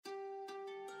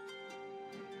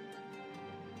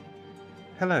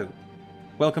Hello,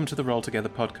 welcome to the Roll Together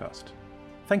podcast.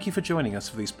 Thank you for joining us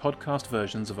for these podcast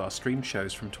versions of our streamed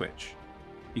shows from Twitch.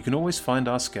 You can always find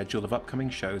our schedule of upcoming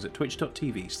shows at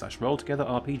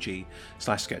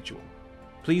twitch.tv/rolltogetherrpg/schedule.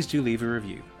 Please do leave a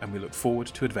review, and we look forward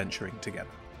to adventuring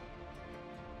together.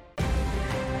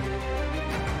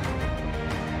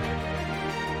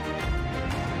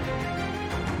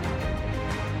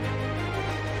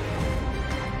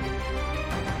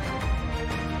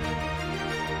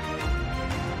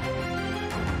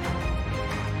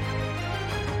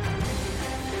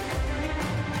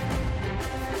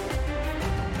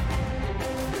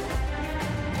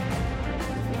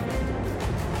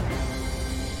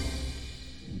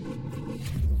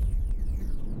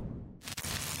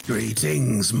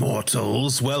 Greetings,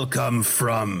 mortals. Welcome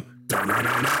from...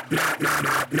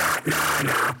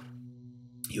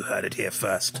 You heard it here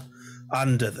first.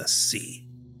 Under the sea.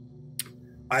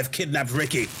 I've kidnapped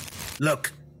Ricky.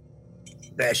 Look.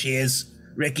 There she is.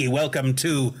 Ricky, welcome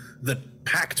to the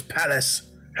Packed Palace.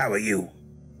 How are you?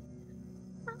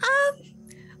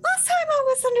 Last time I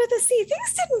was under the sea,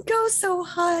 things didn't go so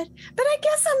hot, but I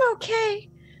guess I'm okay.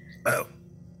 Oh.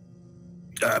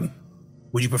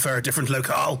 Would you prefer a different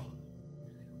locale?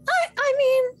 I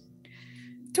mean,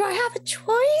 do I have a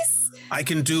choice? I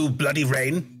can do Bloody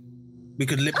Rain. We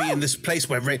could be in this place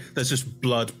where there's just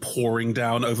blood pouring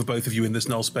down over both of you in this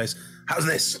null space. How's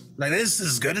this? Like this? This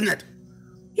is good, isn't it?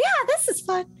 Yeah, this is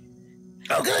fun.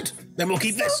 Oh, good. Then we'll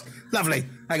keep this. Lovely.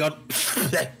 Hang on.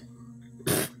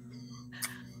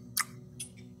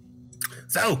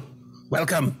 So,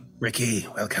 welcome, Ricky.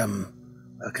 Welcome.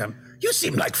 You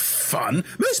seem like fun.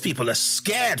 Most people are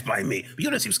scared by me, but you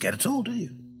don't seem scared at all, do you?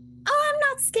 Oh, I'm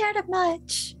not scared of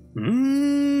much.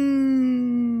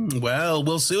 Well,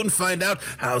 we'll soon find out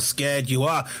how scared you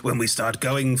are when we start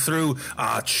going through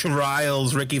our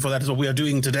trials, Ricky, for that is what we are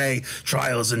doing today.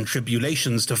 Trials and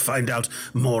tribulations to find out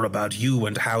more about you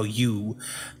and how you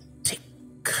tick.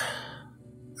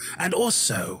 And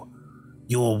also,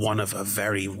 you're one of a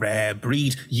very rare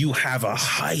breed. You have a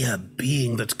higher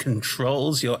being that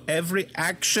controls your every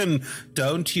action,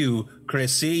 don't you,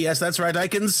 Chrissy? Yes, that's right. I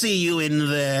can see you in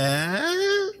there.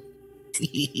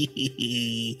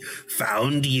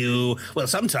 Found you. Well,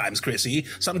 sometimes, Chrissy,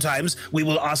 sometimes we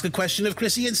will ask a question of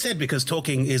Chrissy instead, because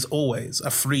talking is always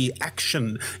a free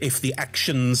action if the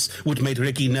actions would make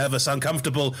Ricky nervous,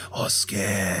 uncomfortable, or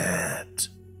scared.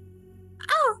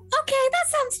 Oh, okay, that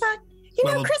sounds fun. You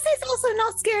know, Chrissy's also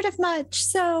not scared of much,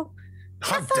 so...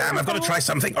 Oh, damn, I've got to try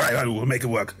something. All right, I will make it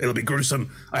work. It'll be gruesome.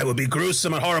 I will be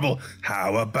gruesome and horrible.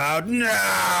 How about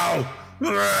now?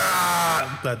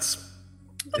 That's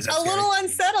a little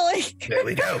unsettling. There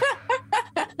we go.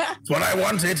 It's what I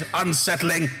wanted.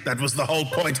 Unsettling. That was the whole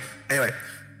point. Anyway,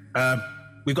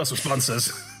 we've got some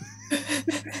sponsors. Tell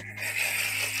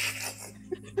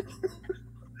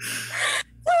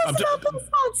us about those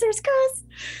sponsors, Chris.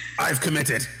 I've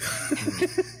committed.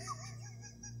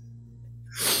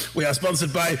 We are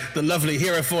sponsored by the lovely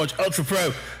Hero Forge Ultra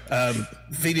Pro,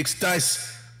 Phoenix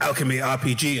Dice, Alchemy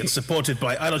RPG, and supported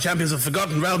by Idle Champions of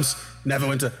Forgotten Realms,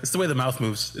 Neverwinter. It's the way the mouth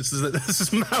moves. This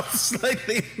is mouth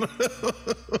slightly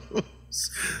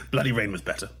moves. Bloody Rain was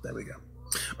better. There we go.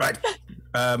 Right.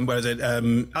 Where is it?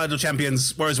 Idle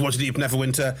Champions, Warriors of Waterdeep,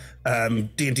 Neverwinter,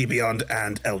 D&D Beyond,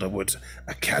 and Elderwood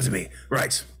Academy.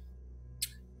 Right.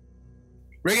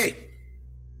 Ricky.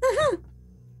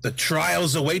 The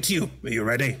trials await you. Are you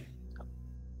ready?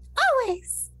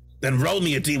 Always. Then roll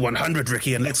me a D100,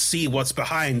 Ricky, and let's see what's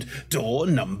behind door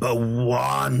number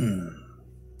 1.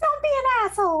 Don't be an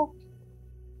asshole.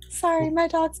 Sorry, my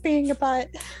dog's being a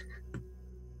butt.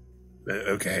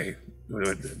 Okay.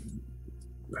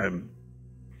 I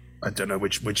don't know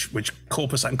which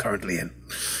corpus I'm currently in.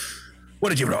 What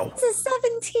did you roll? It's a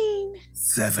 17.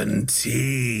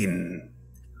 17.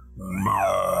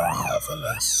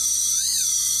 Marvelous.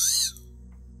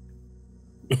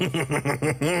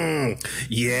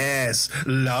 Yes,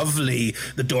 lovely.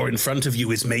 The door in front of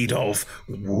you is made of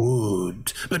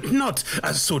wood, but not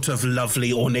a sort of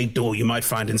lovely ornate door you might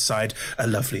find inside a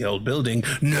lovely old building.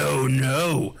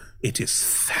 No, it is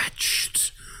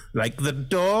thatched, like the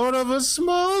door of a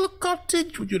small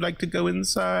cottage. Would you like to go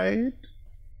inside?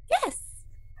 Yes.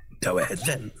 Go ahead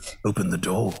then. Open the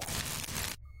door.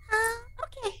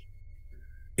 Okay.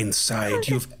 Inside,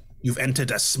 You've entered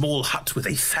a small hut with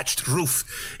a thatched roof.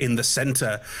 In the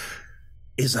center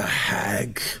is a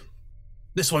hag.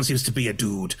 This one seems to be a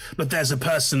dude, but there's a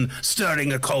person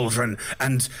stirring a cauldron,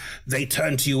 and they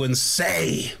turn to you and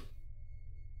say,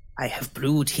 I have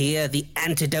brewed here the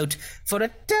antidote for a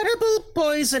terrible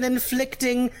poison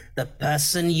inflicting the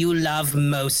person you love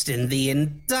most in the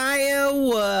entire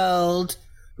world.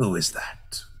 Who is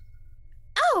that?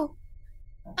 Oh.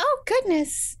 Oh,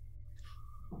 goodness.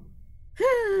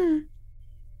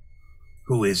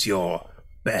 Who is your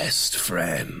best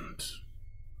friend?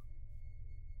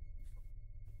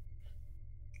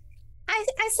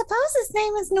 I suppose his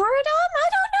name is Norodom? I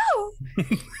don't know.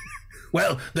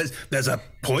 Well, there's a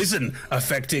poison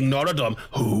affecting Norodom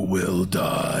who will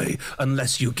die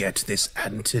unless you get this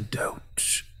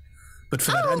antidote. But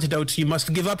for that antidote, you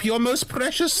must give up your most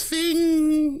precious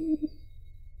thing.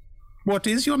 What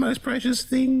is your most precious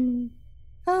thing?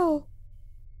 Oh.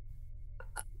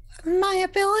 My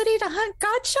ability to hunt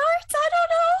god shards? I don't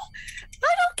know.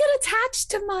 I don't get attached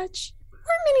to much.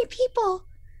 Or many people.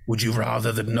 Would you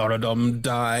rather that Norodom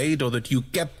died, or that you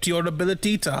kept your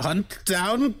ability to hunt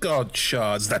down god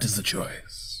shards? That is the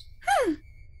choice.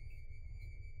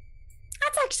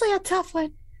 That's actually a tough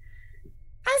one.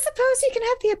 I suppose you can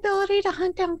have the ability to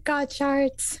hunt down god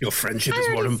shards. Your friendship is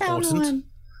more important.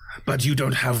 But you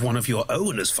don't have one of your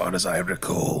own, as far as I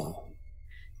recall.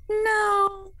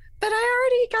 No, but I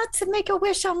already got to make a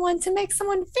wish on one to make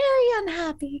someone very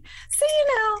unhappy. So,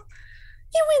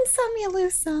 you win some, you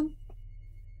lose some.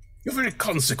 You're very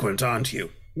consequent, aren't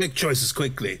you? Make choices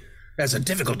quickly. There's a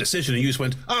difficult decision, and you just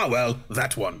went, well,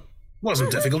 that one. Wasn't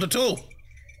difficult at all.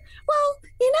 Well,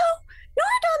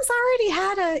 Noradom's already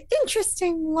had an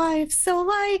interesting life, so,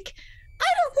 I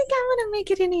don't think I want to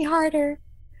make it any harder.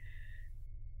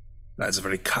 That's a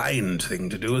very kind thing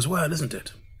to do as well, isn't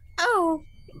it? Oh,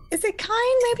 is it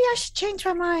kind? Maybe I should change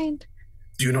my mind.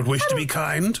 Do you not wish to be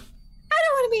kind? I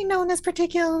don't want to be known as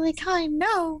particularly kind,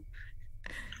 no.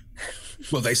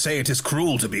 Well, they say it is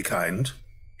cruel to be kind.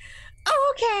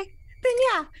 Oh, okay. Then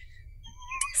yeah.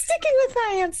 Sticking with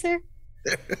my answer.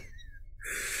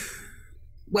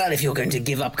 Well, if you're going to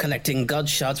give up collecting god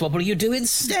shards, what will you do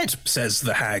instead? Says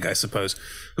the hag, I suppose,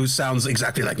 who sounds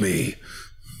exactly like me.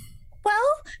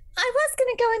 Well, I was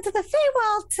going to go into the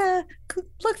Feywild to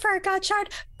look for a god shard,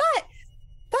 but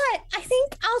I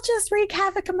think I'll just wreak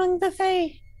havoc among the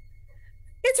Fey.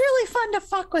 It's really fun to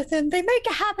fuck with them. They make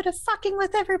a habit of fucking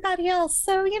with everybody else,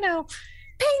 so,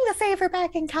 paying the favor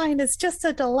back in kind is just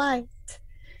a delight.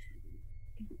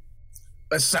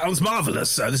 That sounds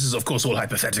marvelous. This is, of course, all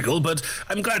hypothetical, but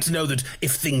I'm glad to know that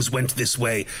if things went this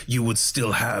way, you would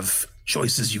still have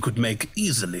choices you could make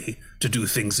easily to do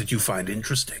things that you find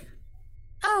interesting.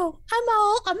 Oh,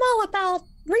 I'm all about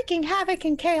wreaking havoc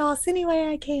and chaos any way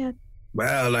I can.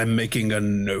 Well, I'm making a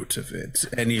note of it.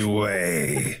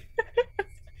 Anyway,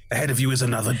 ahead of you is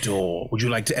another door. Would you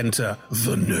like to enter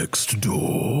the next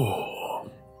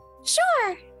door?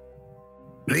 Sure.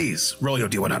 Please, roll your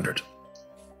D100.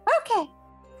 Okay.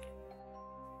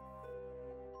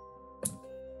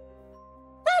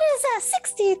 That is a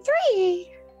 63.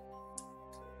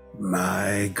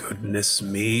 My goodness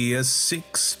me, a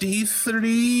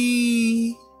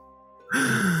 63.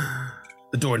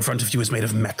 The door in front of you is made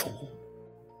of metal.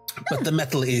 But the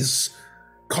metal is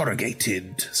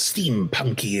corrugated,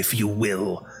 steampunky, if you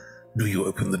will. Do you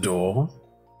open the door?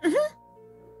 Mm-hmm.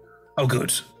 Oh,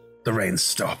 good. The rain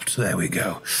stopped. There we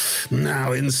go.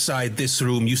 Now, inside this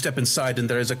room, you step inside and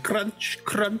there is a crunch,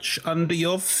 crunch under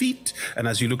your feet. And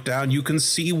as you look down, you can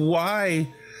see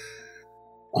why.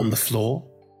 On the floor,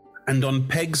 and on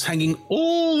pegs hanging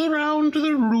all around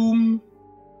the room,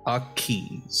 are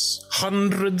keys.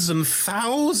 Hundreds and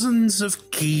thousands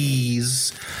of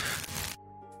keys.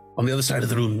 On the other side of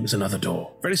the room is another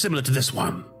door, very similar to this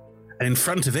one. And in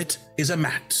front of it is a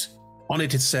mat. On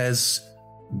it says,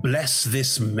 "Bless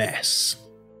this mess."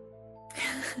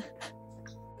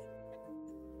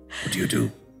 What do you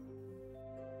do?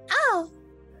 Oh.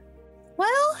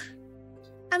 Well,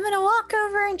 I'm going to walk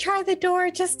over and try the door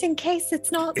just in case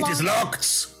it's not locked. It is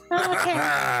locked! Oh, okay.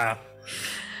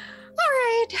 All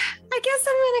right. I guess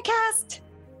I'm going to cast.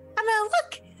 I'm going to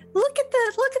look at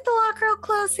the lock real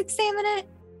close, examine it.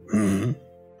 Mm-hmm.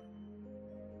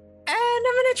 And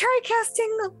I'm going to try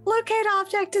casting Locate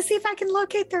Object to see if I can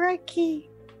locate the right key.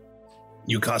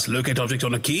 You cast Locate Object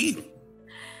on a key?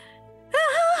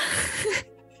 Uh-huh.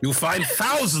 You find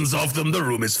thousands of them. The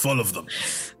room is full of them.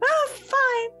 Oh,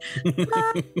 fine.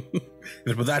 If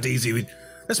it were that easy,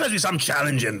 there's supposed to be some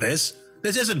challenge in this.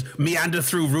 This isn't meander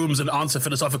through rooms and answer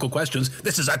philosophical questions.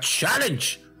 This is a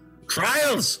challenge.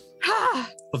 Trials.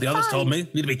 What the others told me.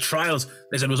 Need to be trials.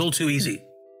 They said it was all too easy.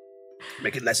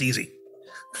 Make it less easy.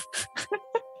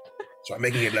 So I'm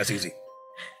making it less easy.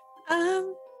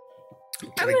 Killing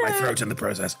my throat in the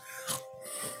process.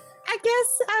 I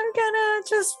guess I'm gonna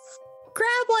just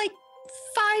grab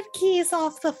 5 keys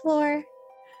off the floor.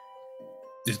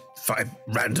 Just 5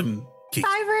 random keys.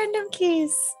 5 random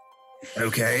keys.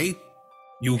 Okay.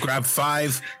 You grab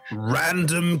 5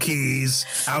 random keys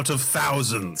out of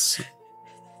thousands.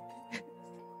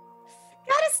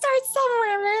 Gotta start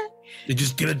somewhere, man. You're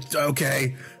just gonna...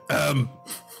 Okay.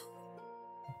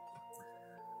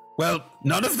 Well,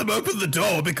 none of them open the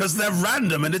door because they're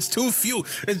random and it's too few.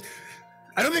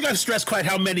 I don't think I've stressed quite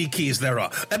how many keys there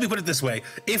are. Let me put it this way.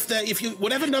 If you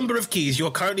whatever number of keys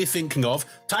you're currently thinking of,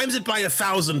 times it by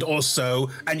 1,000 or so,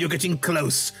 and you're getting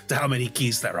close to how many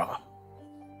keys there are.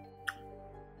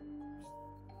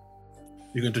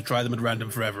 You're going to try them at random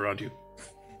forever, aren't you?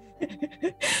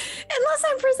 Unless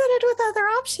I'm presented with other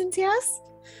options, yes?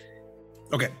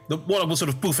 Okay, the one will sort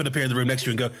of poof and appear in the room next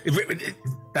to you and go,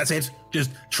 that's it?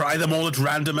 Just try them all at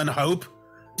random and hope?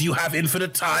 Do you have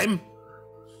infinite time?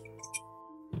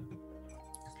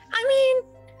 I mean,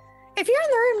 if you're in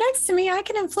the room next to me, I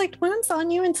can inflict wounds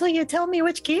on you until you tell me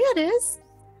which key it is.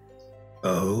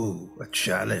 Oh, a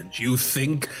challenge. You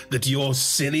think that your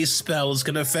silly spells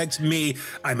can affect me?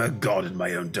 I'm a god in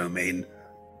my own domain.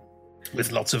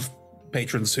 With lots of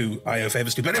patrons who I owe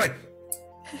favors to. But anyway.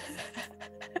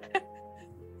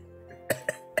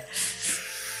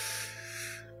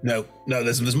 No,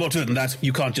 there's more to it than that.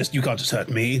 You can't just hurt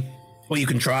me. Well, you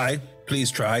can try.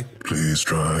 Please try. Please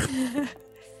try.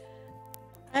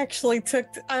 I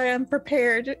am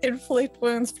prepared to inflict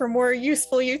wounds for more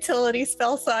useful utility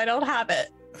spell, so I don't have it.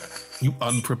 You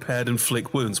unprepared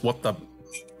inflict wounds. What the?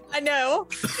 I know.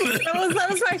 That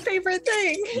was my favorite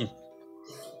thing.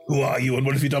 Who are you and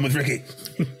what have you done with Ricky?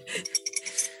 Ricky's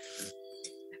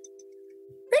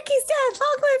dead.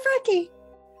 Long live Ricky.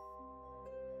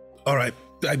 All right.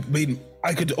 I mean,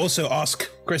 I could also ask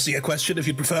Chrissy a question if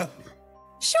you'd prefer.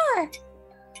 Sure.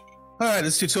 All right,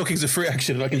 let's do talking as a free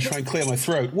action and I can try and clear my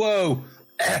throat. Whoa.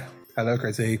 Hello,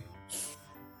 Chrissy.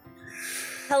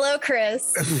 Hello,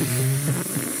 Chris.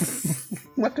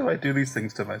 Why do I do these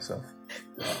things to myself?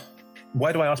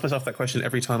 Why do I ask myself that question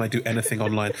every time I do anything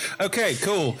online? Okay,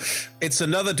 cool. It's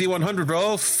another D100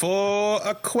 roll for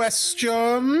a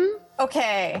question.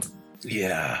 Okay.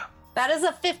 Yeah. That is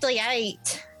a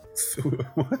 58.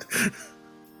 What?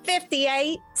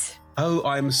 58. Oh,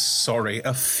 I'm sorry.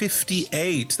 A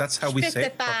 58. That's how we say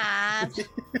it. 55.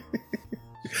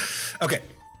 Okay.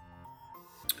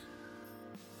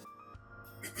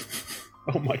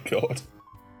 Oh my god.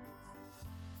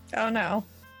 Oh no.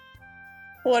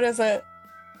 What is it?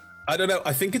 I don't know.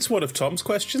 I think it's one of Tom's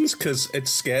questions because it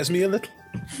scares me a little.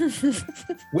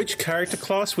 Which character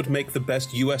class would make the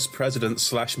best US president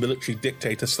 / military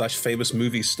dictator / famous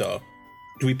movie star?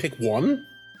 Do we pick one?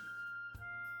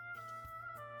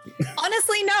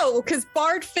 Honestly, no, because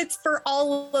Bard fits for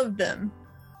all of them.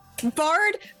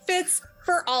 Bard fits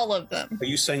for all of them. Are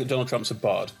you saying that Donald Trump's a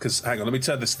bard? Because, hang on, let me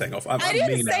turn this thing off. I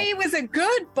didn't say he was a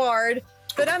good Bard,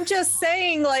 but I'm just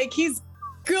saying, like, he's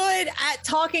good at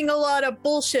talking a lot of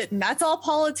bullshit, and that's all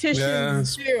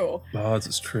politicians do. Bards,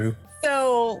 it's true.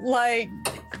 So, like,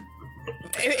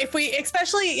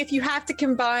 especially if you have to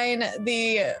combine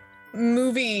the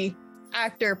movie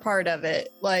actor part of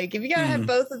it, like, if you gotta have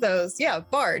both of those, yeah,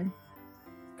 Bard,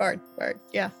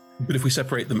 yeah. But if we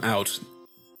separate them out,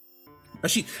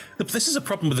 actually, this is a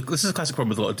classic problem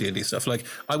with a lot of D&D stuff. Like,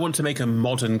 I want to make a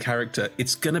modern character.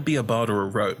 It's gonna be a bard or a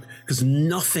rogue because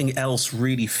nothing else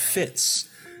really fits.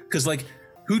 Because, like,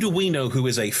 who do we know who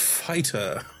is a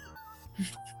fighter?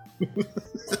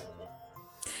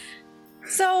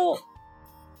 So,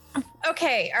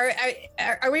 okay,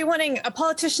 are we wanting a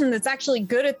politician that's actually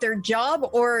good at their job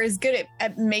or is good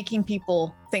at making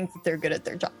people think that they're good at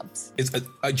their jobs? Do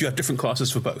you have different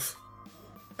classes for both?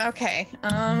 Okay.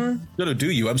 No,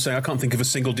 do you? I'm saying I can't think of a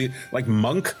single like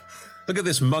monk. Look at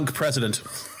this monk president.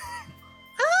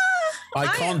 I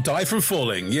can't die from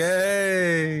falling.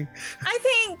 Yay! I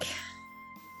think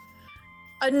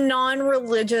a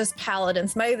non-religious paladin,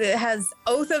 somebody that has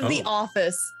Oath of the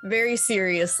Office very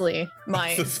seriously,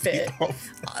 might fit. Oath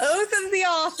of the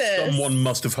Office. Someone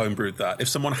must have homebrewed that. If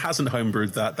someone hasn't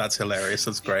homebrewed that, that's hilarious.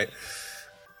 That's great.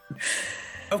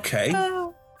 Okay.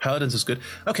 Paladins is good.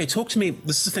 Okay, talk to me.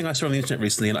 This is a thing I saw on the internet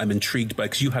recently, and I'm intrigued by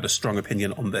because you had a strong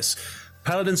opinion on this.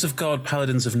 Paladins of God,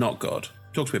 paladins of not God.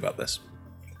 Talk to me about this.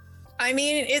 I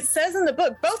mean, it says in the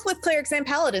book, both with clerics and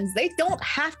paladins, they don't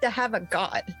have to have a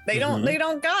god. They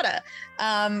don't gotta.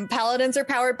 Paladins are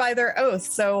powered by their oath.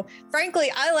 So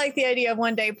frankly, I like the idea of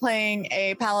one day playing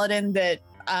a paladin that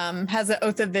has an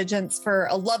oath of vengeance for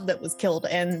a love that was killed,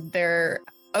 and their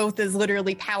oath is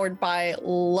literally powered by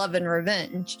love and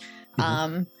revenge.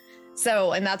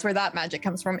 And that's where that magic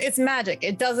comes from. It's magic.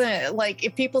 It doesn't, like,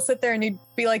 if people sit there and you'd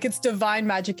be like, it's divine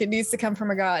magic, it needs to come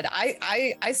from a god.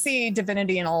 I see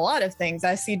divinity in a lot of things.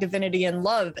 I see divinity in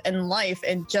love and life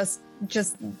and just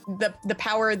just the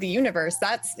power of the universe.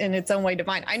 That's in its own way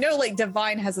divine. I know like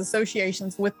divine has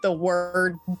associations with the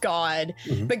word God,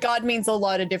 but God means a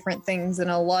lot of different things in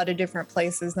a lot of different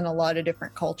places and a lot of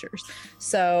different cultures.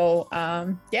 So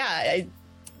to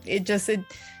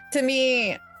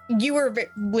me, you were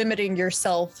limiting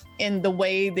yourself in the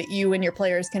way that you and your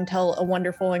players can tell a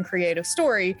wonderful and creative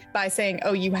story by saying,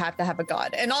 oh, you have to have a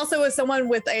god. And also as someone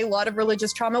with a lot of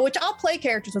religious trauma, which I'll play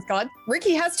characters with God.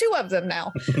 Ricky has 2 of them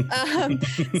now.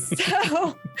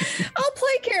 So I'll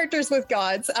play characters with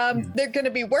gods. They're going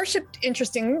to be worshipped,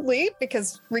 interestingly,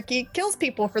 because Ricky kills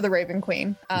people for the Raven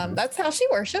Queen. That's how she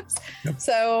worships. Yep.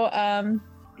 So,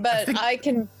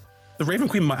 the Raven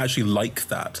Queen might actually like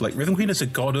that. Like, Raven Queen is a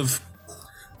god of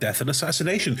death and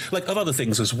assassination, like of other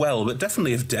things as well, but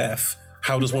definitely of death.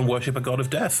 How does one worship a god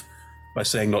of death? By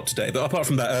saying not today. But apart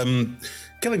from that,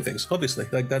 killing things, obviously.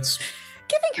 Like, that's...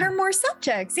 Giving her more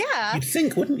subjects, yeah. You'd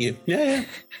think, wouldn't you? Yeah.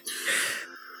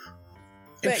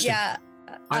 But yeah.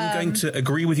 I'm going to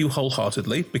agree with you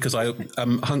wholeheartedly, because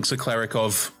Hunk's a cleric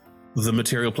of the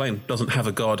material plane, doesn't have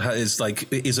a god, Hunk's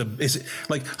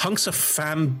a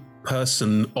fan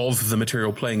person of the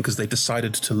material plane because they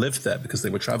decided to live there because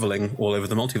they were traveling all over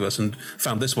the multiverse and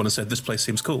found this one and said, this place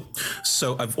seems cool.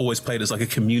 So I've always played as like a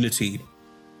community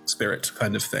spirit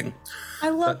kind of thing. I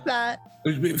love that.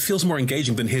 It feels more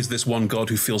engaging than here's this one god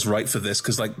who feels right for this,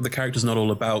 because like the character's not all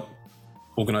about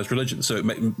organized religion. So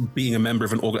being a member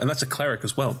of an and that's a cleric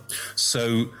as well.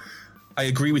 So I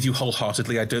agree with you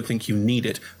wholeheartedly. I don't think you need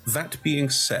it. That being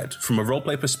said, from a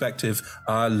roleplay perspective,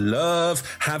 I love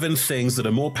having things that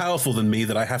are more powerful than me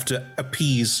that I have to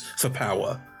appease for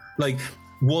power. Like,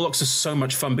 warlocks are so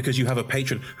much fun because you have a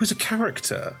patron who's a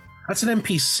character. That's an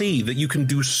NPC that you can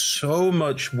do so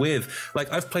much with. Like,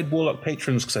 I've played warlock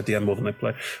patrons, because I DM more than I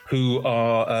play, who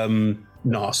are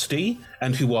nasty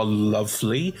and who are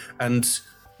lovely, and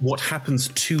what happens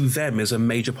to them is a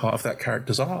major part of that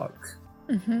character's arc.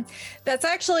 That's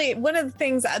actually one of the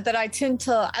things that I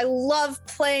love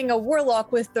playing a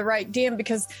warlock with the right DM,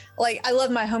 because like I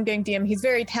love my home game DM. He's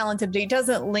very talented, but he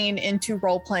doesn't lean into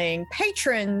role playing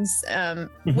patrons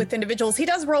with individuals. He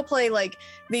does role play like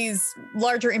these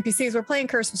larger NPCs. We're playing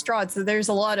Curse of Strahd, so there's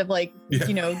a lot of like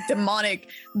demonic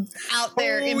out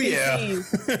there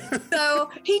NPCs.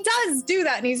 So he does do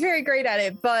that and he's very great at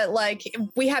it, but like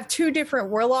we have 2 different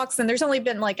warlocks and there's only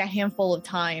been like a handful of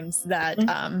times that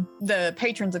the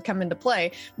patrons have come into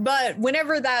play. But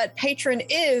whenever that patron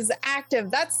is active,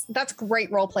 that's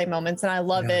great role play moments, and I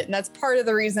love it. And that's part of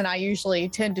the reason I usually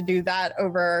tend to do that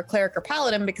over cleric or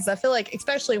paladin, because I feel like,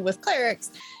 especially with clerics,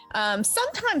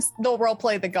 sometimes they'll role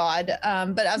play the god,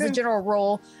 but as a general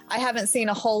rule, I haven't seen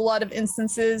a whole lot of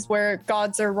instances where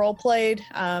gods are role played.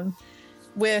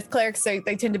 With clerics,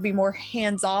 they tend to be more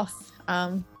hands off.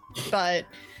 But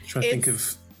trying to think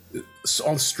of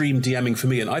on-stream DMing for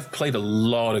me, and I've played a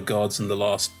lot of gods in the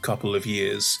last couple of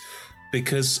years,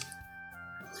 because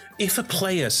if a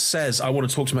player says, I want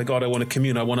to talk to my god, I want to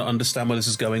commune, I want to understand why this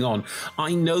is going on,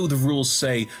 I know the rules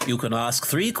say you can ask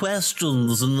 3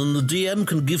 questions and then the DM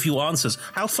can give you answers.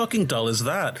 How fucking dull is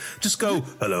that? Just go,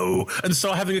 hello, and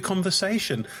start having a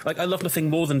conversation. Like, I love nothing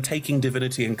more than taking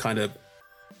divinity and kind of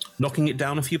knocking it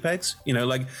down a few pegs. You know,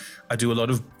 like, I do a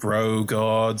lot of bro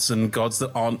gods and gods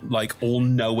that aren't like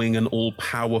all-knowing and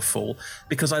all-powerful,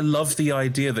 because I love the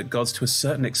idea that gods to a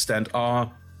certain extent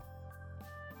are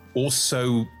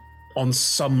also on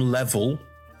some level, I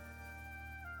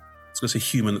was going to say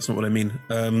human, that's not what I mean,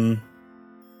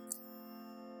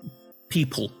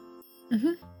 people.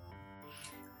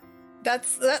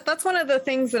 That's one of the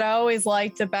things that I always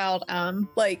liked about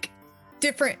like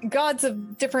different gods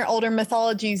of different older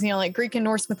mythologies, you know, like Greek and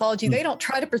Norse mythology. They don't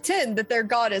try to pretend that their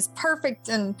god is perfect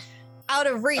and out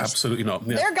of reach. Absolutely not.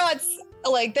 Yeah. Their gods,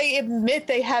 like, they admit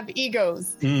they have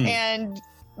egos and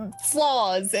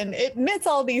flaws and admits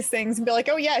all these things and be like,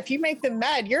 oh yeah, if you make them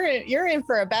mad, you're in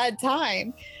for a bad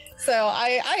time. So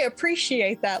I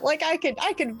appreciate that. Like, I could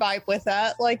vibe with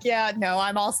that. Like, yeah, no,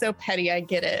 I'm also petty, I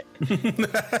get it.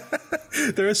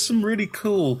 There are some really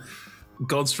cool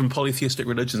gods from polytheistic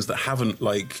religions that haven't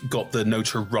like got the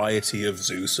notoriety of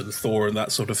Zeus and Thor and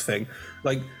that sort of thing.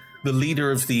 Like, the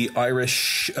leader of the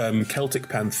Irish Celtic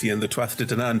pantheon, the Tuatha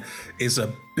De Danann, is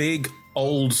a big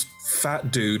old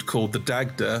fat dude called the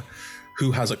Dagda,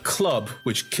 who has a club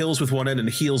which kills with one end and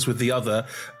heals with the other,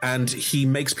 and he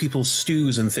makes people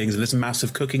stews and things in this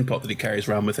massive cooking pot that he carries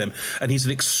around with him. And he's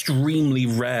an extremely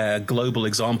rare global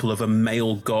example of a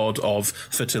male god of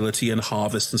fertility and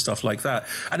harvest and stuff like that.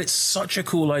 And it's such a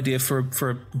cool idea for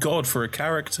a god, for a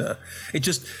character.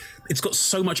 It's got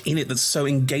so much in it that's so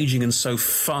engaging and so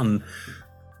fun.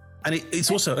 And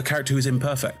it's also a character who's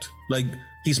imperfect. Like,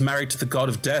 he's married to the god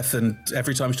of death, and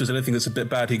every time she does anything that's a bit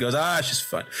bad, he goes, she's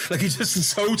fine. Like, he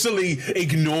just totally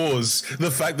ignores the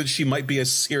fact that she might be a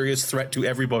serious threat to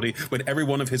everybody when every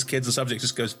one of his kids or subjects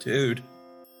just goes, dude.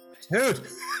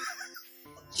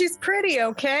 She's pretty,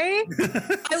 okay?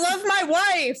 I love my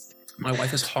wife. My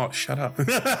wife is hot. Shut up.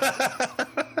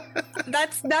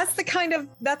 That's the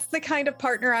kind of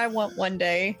partner I want one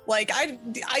day. Like I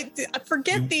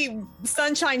forget the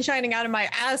sunshine shining out of my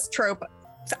ass trope.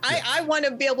 I want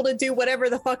to be able to do whatever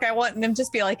the fuck I want and then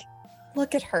just be like,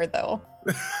 look at her though.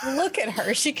 Look at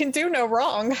her. She can do no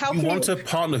wrong. How you want a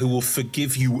partner who will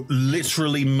forgive you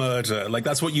literally murder. Like,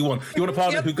 that's what you want. You want a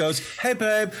partner who goes, hey,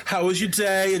 babe, how was your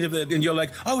day? And you're like,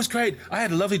 oh, it was great. I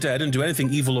had a lovely day. I didn't do anything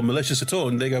evil or malicious at all.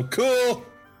 And they go, cool.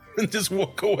 And just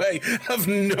walk away. Have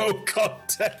no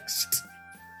context.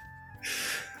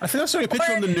 I think I saw a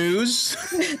picture on the news.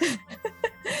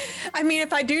 I mean,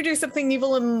 if I do something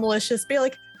evil and malicious, be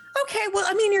like, okay, well,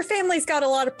 I mean, your family's got a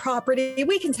lot of property.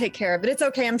 We can take care of it. It's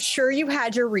okay. I'm sure you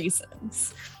had your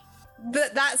reasons.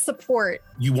 That support.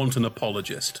 You want an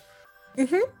apologist.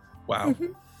 Mm-hmm. Wow.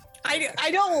 Mm-hmm.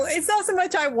 I don't, it's not so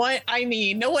much I want, I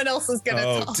need. No one else is going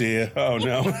to Oh, dear. Oh,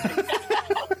 no.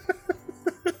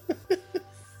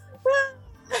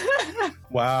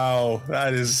 Wow.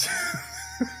 That is...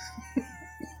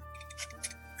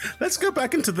 Let's go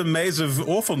back into the maze of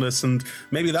awfulness and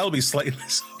maybe that'll be slightly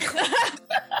less.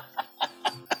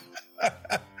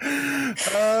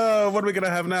 What are we going to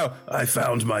have now? I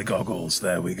found my goggles.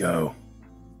 There we go.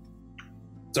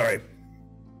 Sorry.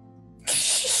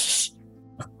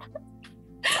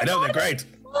 I know, they're great.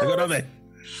 They're good, aren't they?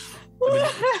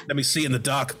 Let me see in the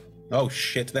dark. Oh,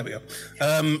 shit. There we go.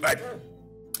 Right.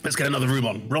 Let's get another room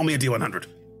on. Roll me a D100.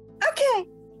 Okay.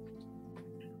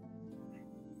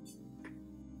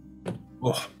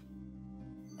 Oh.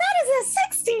 That is a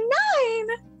 69.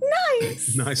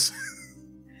 Nice. Nice.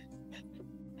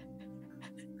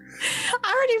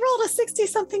 I already rolled a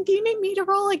 60-something. Do you need me to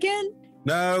roll again?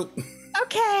 No.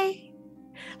 Okay.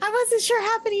 I wasn't sure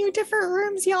how many different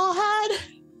rooms y'all had.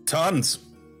 Tons.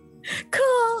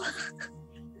 Cool.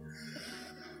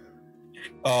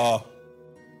 Oh,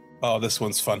 this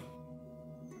one's fun.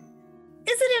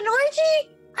 Is it an orgy?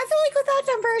 I feel like with that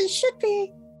number it should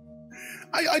be.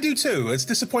 I do too. It's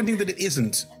disappointing that it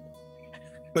isn't.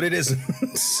 But it isn't.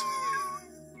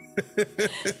 Damn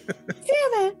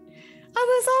it. I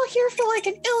was all here for like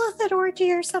an Illithid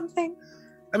orgy or something.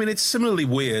 I mean, it's similarly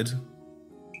weird.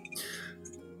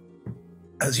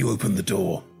 As you open the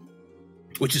door,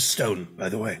 which is stone, by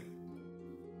the way.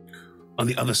 On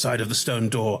the other side of the stone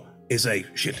door is a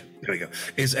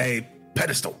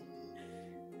pedestal.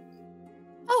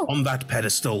 Oh. On that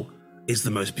pedestal is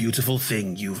the most beautiful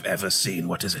thing you've ever seen.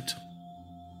 What is it?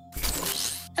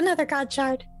 Another god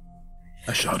shard.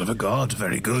 A shard of a god.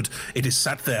 Very good. It is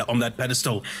sat there on that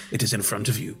pedestal. It is in front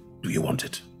of you. Do you want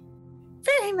it?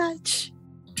 Very much.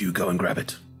 Do you go and grab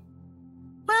it?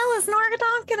 Well, is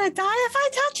Norgadon gonna die if I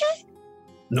touch it?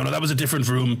 No, that was a different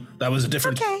room. That was a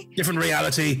different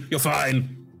reality. You're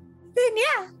fine. Then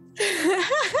yeah.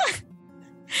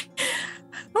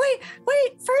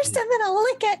 Wait. First I'm gonna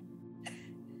lick it.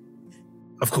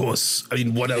 Of course. I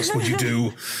mean, what else would you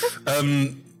do?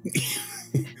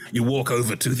 You walk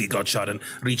over to the godshard and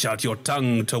reach out your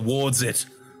tongue towards it.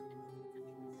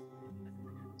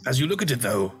 As you look at it,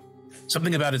 though,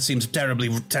 something about it seems terribly,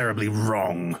 terribly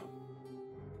wrong.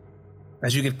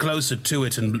 As you get closer to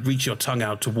it and reach your tongue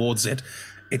out towards it,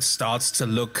 it starts to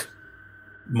look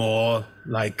more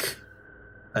like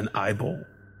an eyeball.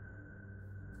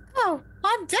 Oh,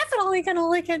 I'm definitely gonna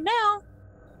lick it now.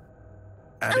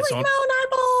 And I lick my own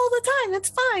eyeball all the time. It's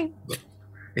fine.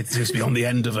 It seems to be on the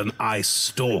end of an eye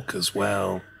stalk as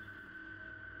well.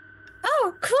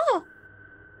 Oh, cool.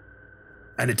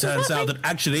 And it turns out that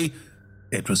actually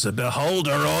it was a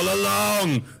beholder all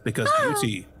along, because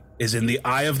beauty is in the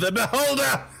eye of the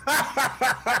beholder.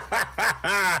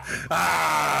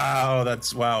 Oh,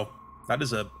 that's wow. That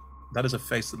is a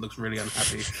face that looks really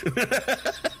unhappy.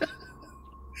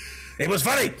 It was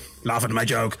funny. Laugh at my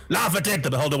joke. Laugh at it. The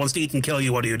beholder wants to eat and kill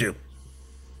you. What do you do?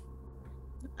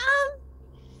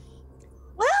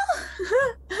 Well,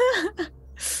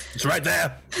 it's right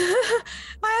there.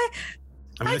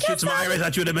 I'm going to shoot some iris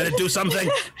at you in a minute. Do something.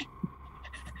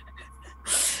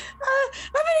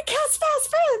 I'm gonna cast Fast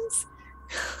Friends.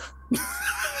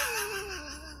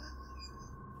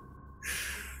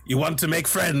 You want to make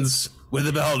friends with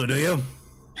the beholder, do you?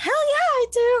 Hell yeah, I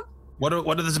do.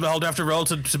 What does the beholder have to roll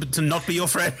to not be your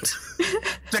friend?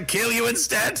 To kill you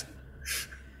instead?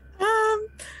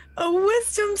 A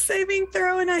wisdom saving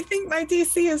throw, and I think my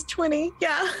DC is 20.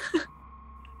 Yeah.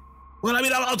 Well, I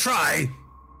mean, I'll try.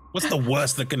 What's the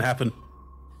worst that can happen?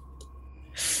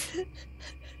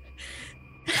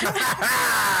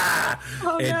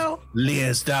 Oh It no.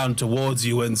 leers down towards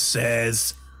you and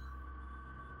says,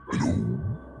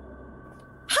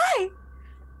 Hi.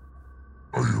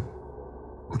 I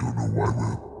don't know why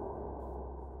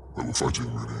we're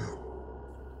fighting really.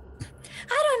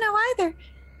 I don't know either.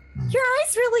 Your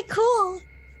eye's really cool.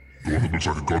 The one that looks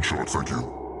like a godshot, thank you.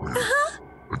 Uh-huh.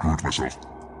 I grew it myself.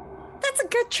 That's a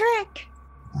good trick.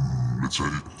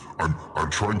 I'm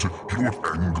trying to, you know what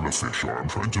anglerfish are? I'm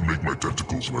trying to make my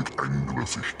tentacles like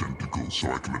anglerfish tentacles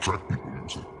so I can attract people, you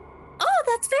see. Oh,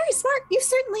 that's very smart. You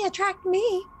certainly attract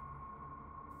me.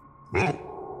 Well,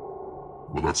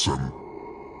 that's,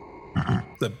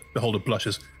 the beholder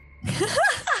blushes. Anyway,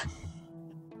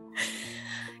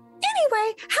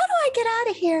 how do I get out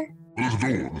of here? there's a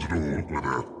door right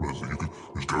there. So you can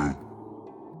just go.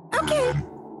 Okay.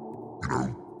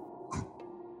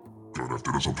 Go and have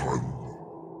dinner sometime.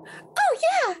 Oh,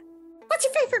 yeah. What's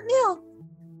your favorite meal?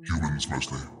 Humans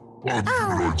mostly. Well,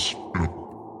 humanoids,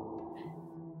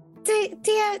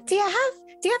 Do you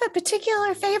have a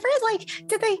particular favorite? Like,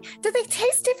 do they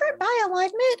taste different by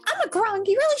alignment? I'm a grung.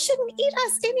 You really shouldn't eat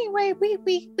us anyway.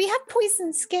 We have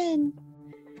poison skin.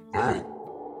 Oh.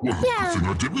 Well, Yeah. the thing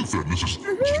I did with it, this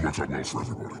works out well for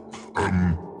everybody.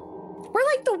 We're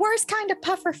like the worst kind of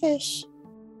pufferfish.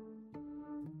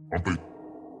 Aren't they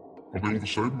all the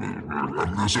same?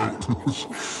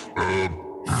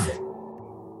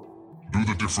 Do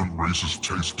the different races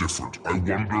taste different? I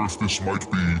wonder if this might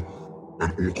be an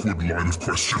awkward line of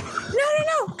questioning.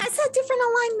 No. I said different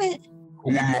alignment.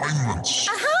 Oh, alignments.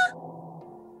 Uh-huh.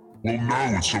 Well,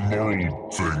 no, it's a moral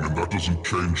thing, and that doesn't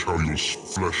change how your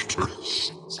flesh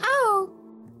tastes. Oh.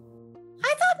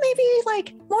 I thought maybe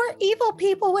like more evil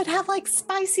people would have like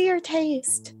spicier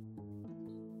taste.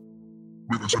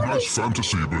 I mean, it's a nice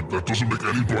fantasy, but that doesn't make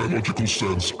any biological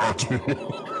sense at all.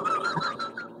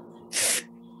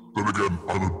 Then again,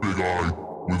 I'm a big eye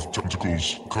with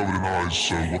tentacles covered in eyes,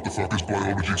 so what the fuck is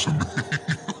biology to me?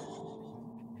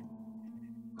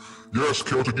 Yes,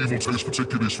 chaotic evil tastes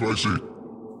particularly spicy.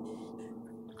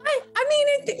 I mean,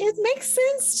 it makes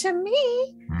sense to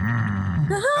me.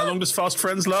 How long does Fast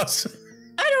Friends last?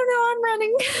 I don't know. I'm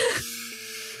running.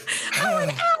 An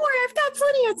hour. I've got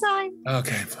plenty of time.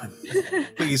 Okay, fine.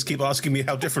 Please keep asking me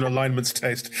how different alignments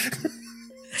taste.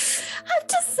 I'm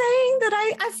just saying that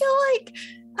I feel like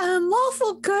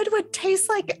lawful good would taste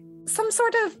like some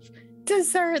sort of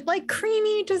dessert, like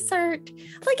creamy dessert,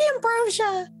 like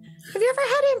ambrosia. Have you ever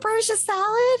had ambrosia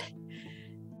salad?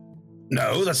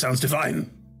 No, that sounds divine.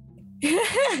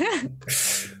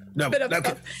 No,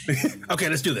 okay. Okay,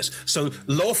 let's do this. So,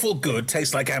 lawful good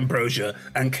tastes like ambrosia,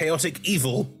 and chaotic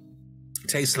evil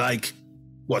tastes like,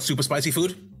 what, super spicy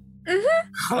food?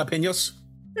 Mm-hmm. Jalapenos?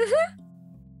 Mm-hmm.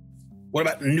 What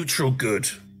about neutral good?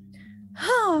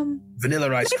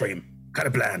 Vanilla ice cream. Kind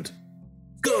of bland.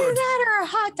 Good. That or a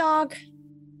hot dog.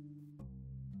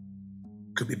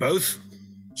 Could be both.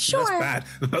 Sure. That's bad.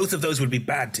 Both of those would be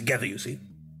bad together, you see.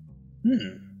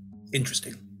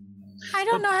 Interesting. I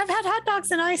don't know. I've had hot dogs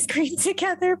and ice cream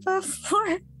together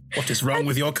before. What is wrong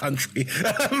with your country?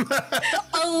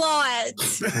 A lot.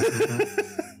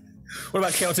 What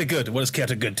about chaotic good? What does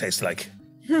chaotic good taste like?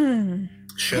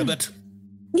 Sherbet?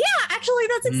 Yeah, actually,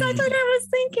 that's exactly what I was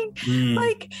thinking.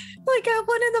 Like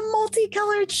one of the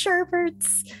multicolored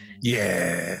sherbets.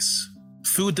 Yes.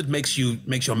 Food that makes your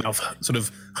mouth sort of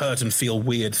hurt and feel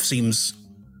weird seems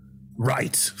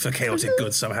right for chaotic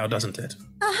good somehow, doesn't it?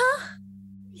 Uh-huh.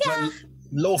 Yeah. Well,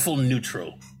 lawful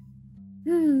neutral.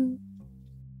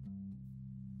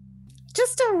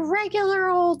 Just a regular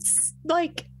old,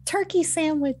 like, turkey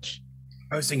sandwich.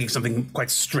 I was thinking something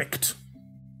quite strict.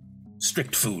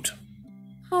 Strict food.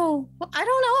 Oh, well, I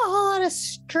don't know a whole lot of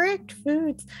strict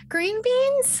foods. Green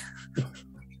beans?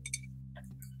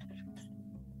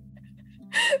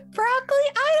 Broccoli?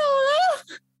 I don't know.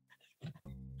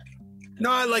 No,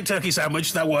 I like turkey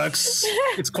sandwich. That works.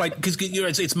 It's quite, because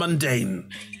it's mundane.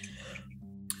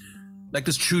 Like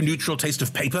this true neutral taste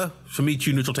of paper. For me,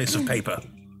 true neutral taste of paper.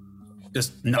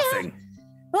 Just nothing. Yeah.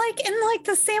 And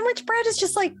the sandwich bread is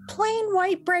just like plain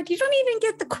white bread. You don't even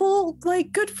get the cool,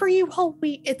 like, good for you whole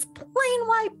wheat. It's plain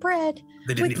white bread.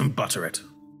 They didn't even butter it.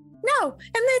 No,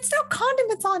 and there's no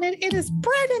condiments on it. It is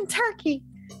bread and turkey.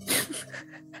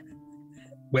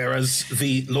 Whereas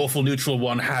the lawful neutral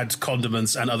one had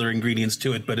condiments and other ingredients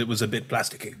to it, but it was a bit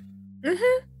plasticky.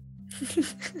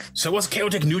 So what's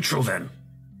chaotic neutral then?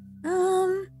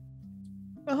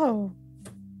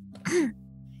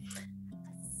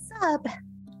 Sub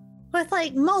with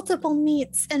like multiple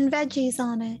meats and veggies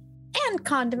on it and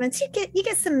condiments. You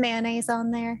get some mayonnaise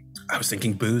on there. I was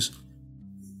thinking booze.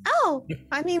 Oh,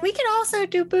 I mean, we can also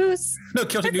do booze. No,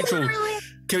 chaotic neutral.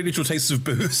 Chaotic neutral tastes of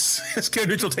booze. It's chaotic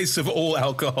neutral tastes of all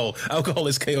alcohol. Alcohol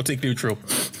is chaotic neutral.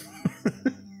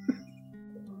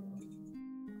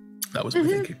 That was my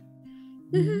thinking.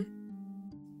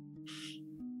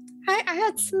 I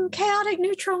had some chaotic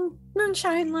neutral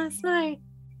moonshine last night.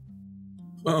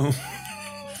 Oh,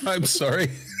 I'm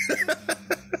sorry. It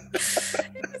was very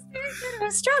good. It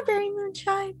was strawberry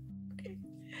moonshine.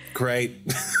 Great. You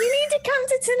need to come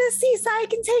to Tennessee so I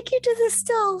can take you to the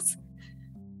stills.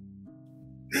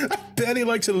 I barely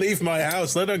like to leave my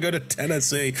house. Let her go to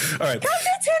Tennessee. All right. Come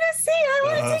to Tennessee. I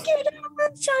want to take you to a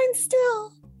moonshine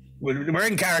still. We're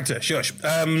in character. Shush.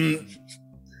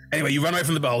 Anyway, you run away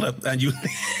from the beholder, and you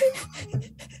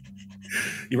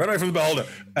you run away from the beholder,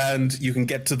 and you can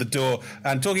get to the door.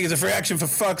 And talking is a free action, for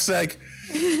fuck's sake.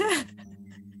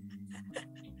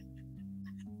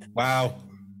 Wow.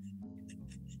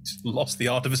 Just lost the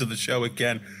artifice of the show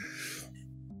again.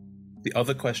 The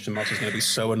other question master is going to be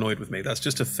so annoyed with me. That's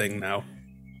just a thing now.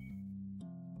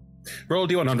 Roll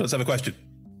D100. Let's have a question.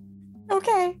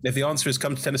 Okay. If the answer is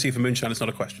come to Tennessee for moonshine, it's not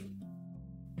a question.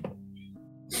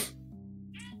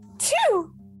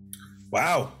 2.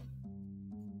 Wow.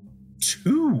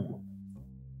 2.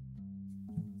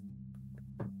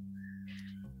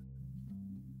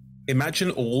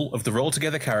 Imagine all of the Roll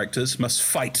Together characters must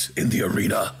fight in the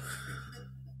arena.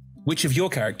 Which of your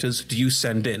characters do you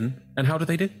send in, and how do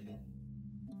they do?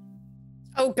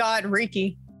 Oh God,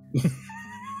 Riki.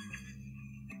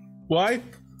 Why?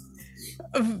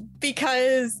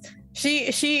 Because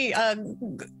she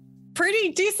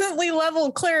pretty decently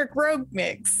leveled cleric rogue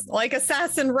mix, like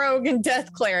assassin rogue and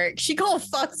death cleric. She gonna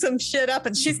fuck some shit up,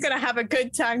 and she's gonna have a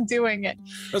good time doing it.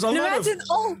 There's a and lot imagine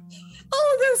all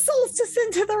of those souls to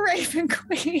send to the Raven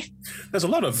Queen. There's a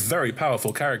lot of very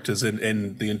powerful characters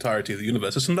in the entirety of the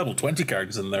universe. There's some level 20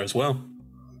 characters in there as well.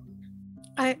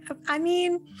 I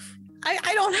mean,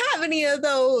 I don't have any of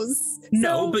those.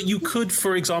 No, so. but you could,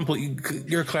 for example,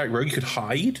 you're a cleric rogue, you could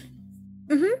hide.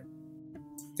 Mm-hmm.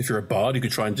 If you're a bard, you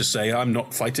could try and just say, I'm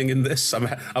not fighting in this.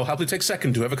 I'll happily take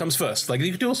second, whoever comes first. Like,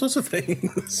 you could do all sorts of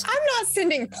things. I'm not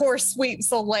sending poor Sweet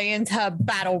Soleil into a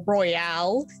battle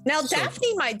royale. Now,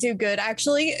 Daphne might do good,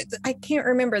 actually. I can't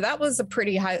remember. That was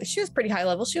she was pretty high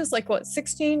level. She was like, what,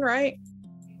 16, right?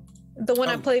 The one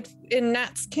I played in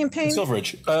Nat's campaign?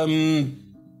 Silveridge.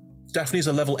 Daphne's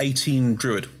a level 18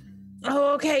 druid.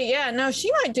 Oh, okay. Yeah, no,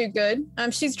 she might do good.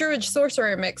 She's druid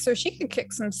sorcerer mix, so she could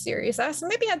kick some serious ass.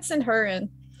 Maybe I'd send her in.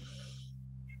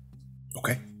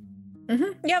 Okay.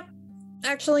 Mm-hmm. Yep.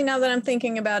 Actually, now that I'm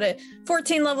thinking about it,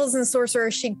 14 levels in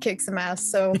sorcerer, she'd kick some ass.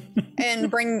 So,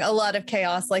 and bring a lot of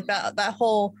chaos. Like that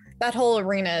whole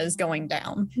arena is going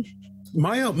down.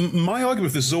 My argument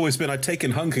with this has always been, I take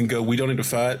in Hunk and go, we don't need to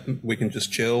fight, we can just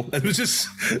chill and just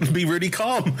be really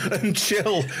calm and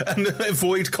chill and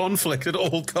avoid conflict at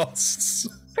all costs.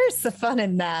 Where's the fun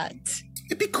in that?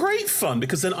 It'd be great fun,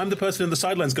 because then I'm the person in the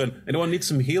sidelines going, anyone need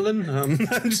some healing? And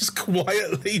just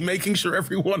quietly making sure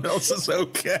everyone else is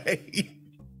okay.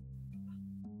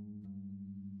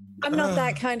 I'm not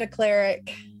that kind of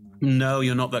cleric. No,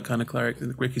 you're not that kind of cleric.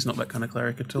 Ricky's not that kind of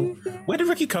cleric at all. Where did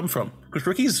Ricky come from? Because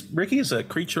Ricky is a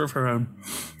creature of her own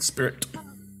spirit.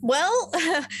 Well,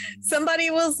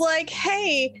 somebody was like,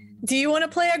 hey, do you want to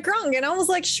play a grung? And I was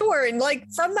like, sure. And like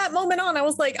from that moment on, I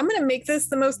was like, I'm going to make this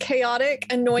the most chaotic,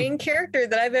 annoying character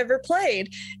that I've ever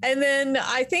played. And then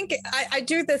I think I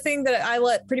do the thing that I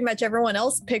let pretty much everyone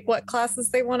else pick what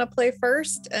classes they want to play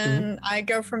first. And I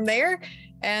go from there.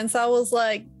 And so I was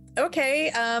like,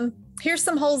 okay, here's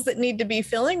some holes that need to be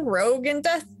filling, rogue and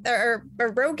death or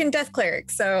rogue and death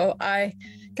cleric. So I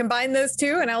combined those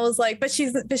two, and I was like, but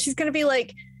she's going to be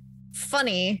like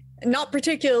funny, not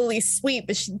particularly sweet,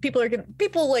 but people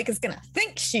is going to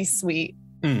think she's sweet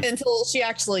until she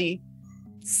actually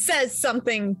says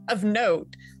something of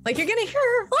note. Like, you're going to hear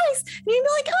her voice and you'll be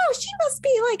like, oh, she must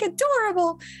be like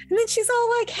adorable. And then she's all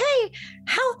like, hey,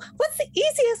 what's the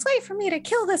easiest way for me to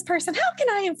kill this person? How can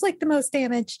I inflict the most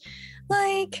damage?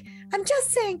 Like, I'm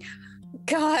just saying,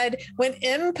 God, when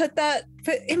M put that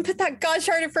God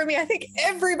shard in front of me, I think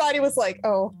everybody was like,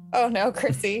 oh no,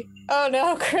 Chrissy. Oh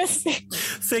no, Chrissy.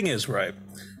 Thing is, right,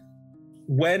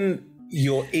 when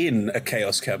you're in a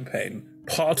chaos campaign,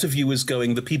 part of you is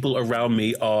going, the people around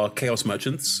me are chaos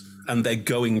merchants, and they're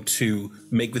going to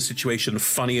make the situation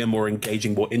funnier, more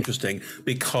engaging, more interesting,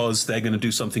 because they're going to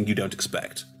do something you don't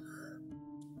expect.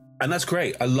 And that's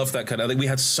great. I love that kind of, I think we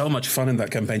had so much fun in that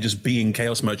campaign, just being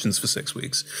chaos merchants for 6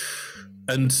 weeks.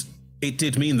 And it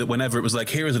did mean that whenever it was like,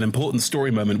 here is an important story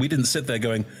moment, we didn't sit there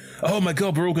going, oh my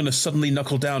God, we're all going to suddenly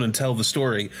knuckle down and tell the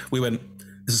story. We went,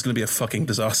 This is going to be a fucking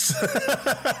disaster.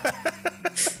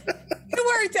 It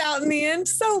worked out in the end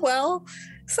so well.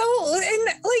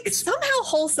 Somehow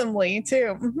wholesomely,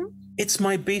 too. Mm-hmm. It's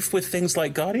my beef with things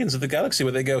like Guardians of the Galaxy,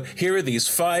 where they go, here are these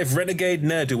 5 renegade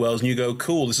ne'er-do-wells, and you go,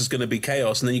 cool, this is going to be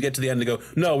chaos. And then you get to the end and go,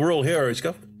 no, we're all heroes. You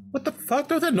go, what the fuck?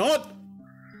 No, they're not.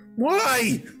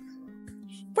 Why?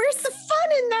 Where's the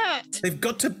fun in that? They've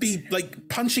got to be, like,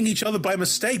 punching each other by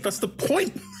mistake. That's the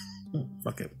point.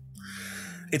 Fuck it.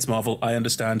 It's Marvel. I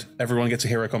understand. Everyone gets a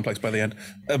hero complex by the end.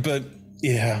 But,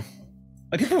 yeah.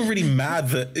 Like, people are really mad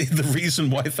that the reason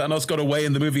why Thanos got away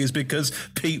in the movie is because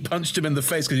Pete punched him in the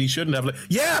face because he shouldn't have. Like,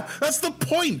 yeah, that's the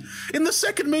point. In the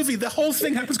second movie, the whole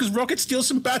thing happens because Rocket steals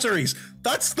some batteries.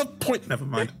 That's the point. Never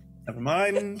mind. Never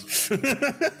mind.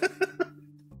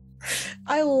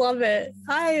 I love it.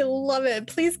 I love it.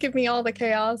 Please give me all the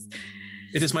chaos.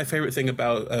 It is my favorite thing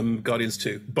about Guardians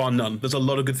 2, bar none. There's a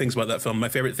lot of good things about that film. My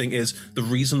favorite thing is the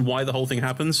reason why the whole thing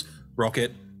happens.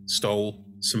 Rocket stole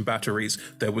some batteries.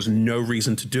 There was no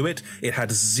reason to do it. It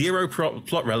had zero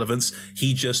plot relevance.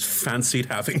 He just fancied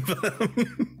having them.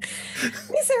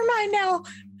 These are mine now.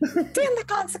 Damn the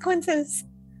consequences.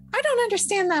 I don't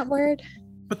understand that word.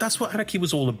 But that's what anarchy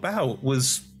was all about,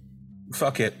 was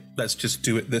fuck it, let's just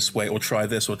do it this way, or try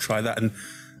this, or try that. And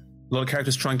a lot of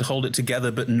characters trying to hold it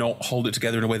together, but not hold it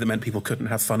together in a way that meant people couldn't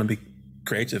have fun and be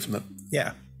creative. And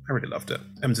yeah, I really loved it.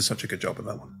 Emmons did such a good job with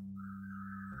that one.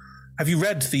 Have you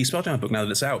read the Spelljammer book now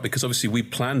that it's out? Because obviously we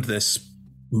planned this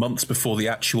months before the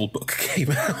actual book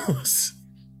came out.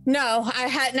 No, I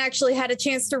hadn't actually had a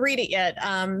chance to read it yet.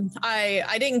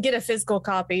 I didn't get a physical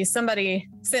copy. Somebody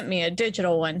sent me a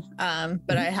digital one,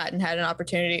 but I hadn't had an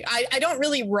opportunity. I don't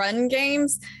really run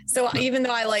games, so even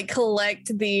though I like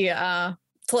collect the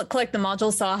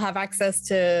modules, so I'll have access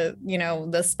to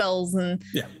the spells and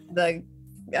the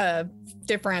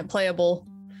different playable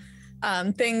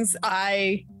things.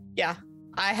 I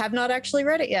have not actually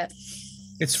read it yet.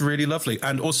 It's really lovely,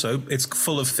 and also it's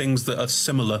full of things that are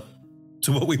similar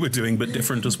to what we were doing, but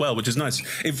different as well, which is nice.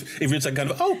 If it's like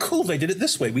kind of, oh, cool, they did it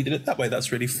this way, we did it that way,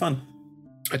 that's really fun.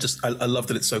 I love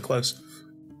that it's so close.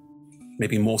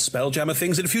 Maybe more Spelljammer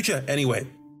things in the future. Anyway,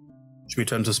 should we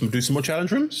turn to do some more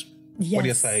challenge rooms? Yes. What do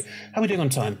you say? How are we doing on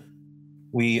time?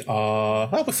 We are...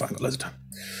 Oh, we're fine, got loads of time.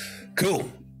 Cool.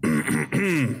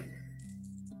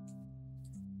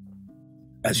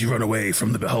 As you run away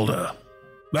from the beholder.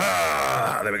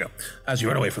 There we go. As you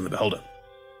run away from the beholder.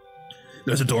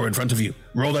 There's a door in front of you.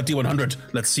 Roll that D100.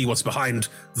 Let's see what's behind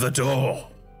the door.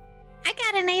 I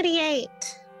got an 88.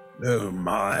 Oh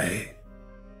my.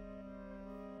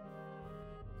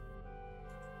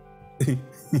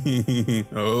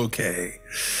 Okay.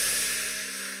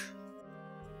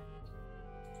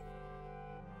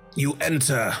 You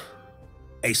enter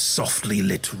a softly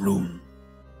lit room,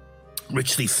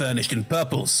 richly furnished in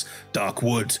purples, dark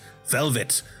wood,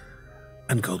 velvet,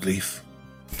 and gold leaf.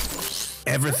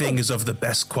 Everything is of the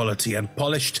best quality and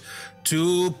polished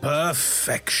to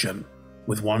perfection,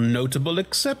 with one notable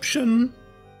exception.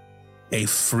 A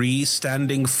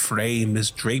freestanding frame is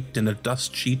draped in a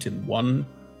dust sheet in one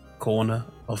corner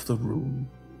of the room.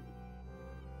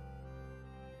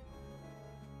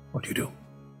 What do you do?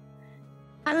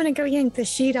 I'm gonna go yank the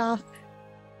sheet off.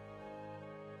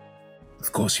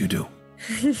 Of course you do.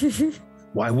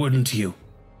 Why wouldn't you?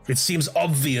 It seems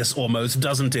obvious almost,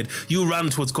 doesn't it? You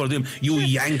run towards Cordium, you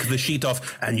yank the sheet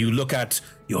off, and you look at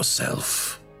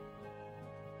yourself.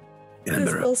 In a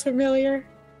mirror. This feels familiar.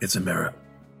 It's a mirror.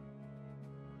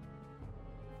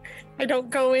 I don't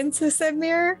go into said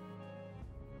mirror.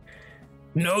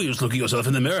 No, you just look at yourself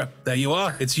in the mirror. There you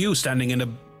are. It's you standing in a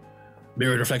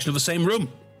mirrored reflection of the same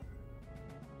room.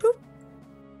 Boop.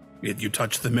 You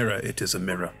touch the mirror, it is a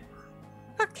mirror.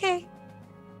 Okay.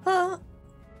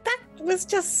 That was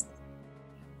just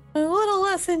a little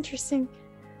less interesting.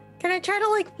 Can I try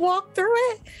to walk through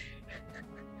it?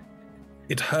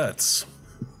 It hurts.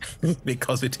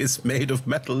 Because it is made of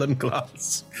metal and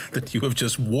glass that you have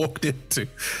just walked into.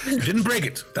 You didn't break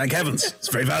it, thank heavens. It's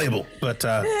very valuable, but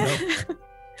no.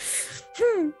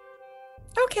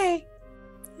 Okay.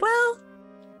 Well,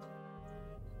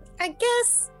 I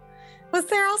guess, was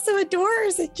there also a door, or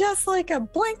is it just like a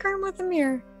blank room with a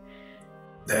mirror?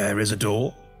 There is a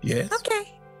door, yes.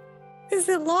 Okay. Is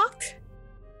it locked?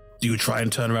 Do you try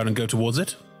and turn around and go towards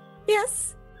it?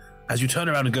 Yes. As you turn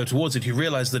around and go towards it, you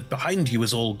realize that behind you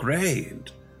is all grey and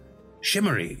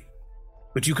shimmery.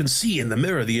 But you can see in the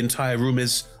mirror the entire room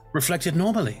is reflected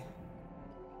normally.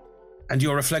 And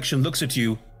your reflection looks at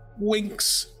you,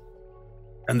 winks,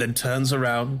 and then turns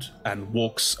around and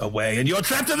walks away, and you're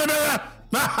trapped in the mirror!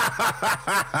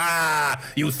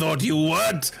 You thought you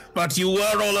weren't, but you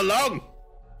were all along.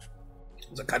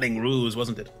 was a cunning ruse,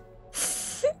 wasn't it?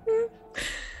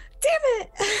 Damn it!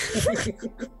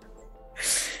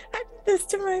 I did this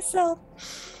to myself.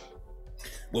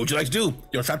 What would you like to do?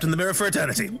 You're trapped in the mirror for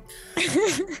eternity.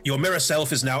 Your mirror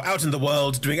self is now out in the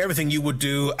world, doing everything you would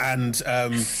do, and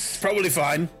probably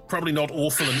fine. Probably not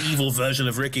awful and evil version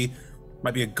of Ricky.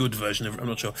 Might be a good version of, I'm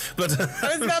not sure. But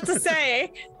I was about to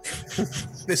say.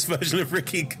 This version of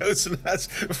Ricky goes and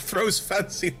throws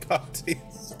fancy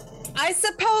parties. I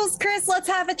suppose, Chris, let's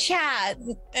have a chat.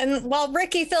 And while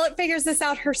Ricky figures this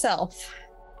out herself.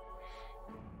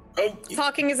 Oh,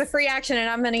 Talking is a free action and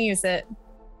I'm going to use it.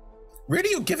 really?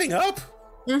 You're giving up?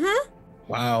 Mm-hmm.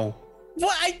 Wow.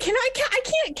 Well, I can't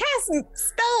cast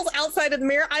spells outside of the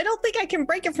mirror. I don't think I can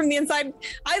break it from the inside.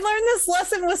 I learned this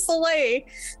lesson with Soleil.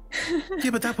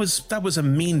 Yeah, but that was a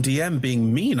mean DM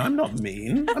being mean. I'm not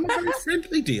mean. I'm a very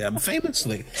friendly DM,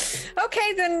 famously.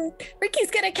 Okay, then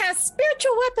Ricky's gonna cast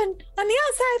spiritual weapon on the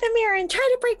outside of the mirror and try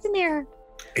to break the mirror.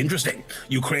 Interesting.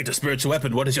 You create a spiritual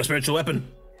weapon. What is your spiritual weapon?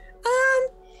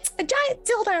 A giant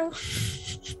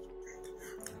dildo.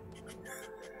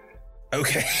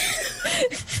 Okay.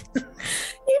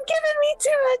 You've given me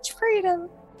too much freedom.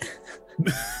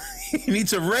 You need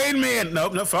to rein me in.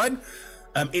 Nope, no, fine.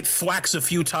 It thwacks a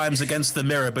few times against the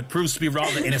mirror, but proves to be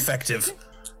rather ineffective.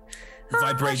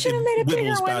 Vibrates, it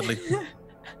wibbles badly. I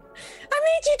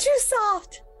made you too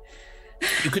soft.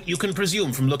 You can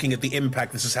presume from looking at the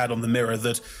impact this has had on the mirror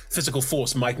that physical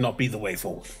force might not be the way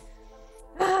forward.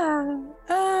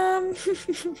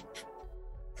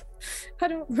 I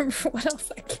don't remember what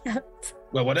else I kept.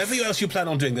 Well, whatever else you plan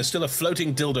on doing, there's still a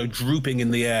floating dildo drooping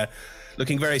in the air,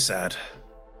 looking very sad.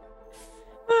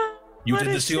 You did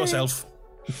this to yourself.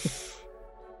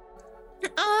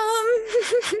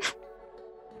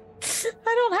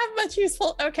 I don't have much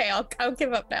useful. Okay, I'll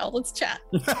give up now. Let's chat.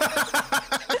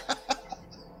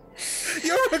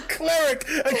 You're a cleric,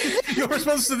 and your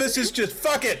response to this is just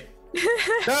fuck it.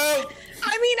 No.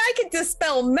 I mean, I could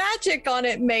dispel magic on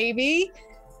it, maybe.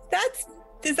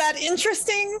 Is that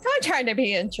interesting? I'm trying to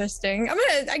be interesting.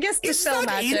 I guess, dispel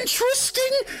magic.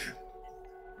 Interesting?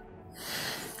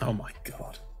 Oh my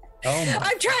god. Oh my.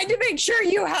 I'm trying to make sure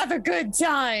you have a good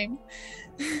time.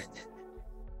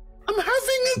 I'm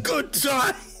having a good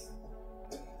time.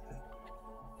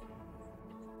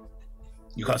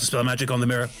 You cast dispel magic on the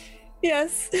mirror?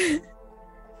 Yes.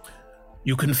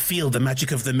 You can feel the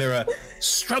magic of the mirror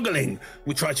struggling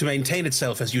with trying to maintain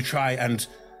itself as you try and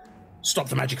stop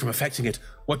the magic from affecting it.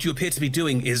 What you appear to be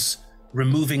doing is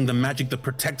removing the magic that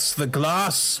protects the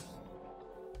glass.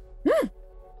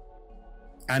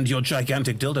 And your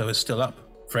gigantic dildo is still up.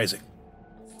 Phrasing.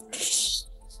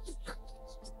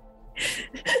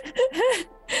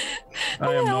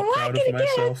 I am not proud of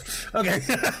myself. Okay.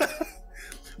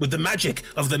 With the magic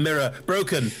of the mirror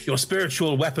broken, your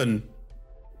spiritual weapon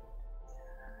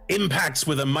impacts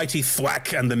with a mighty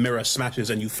thwack and the mirror smashes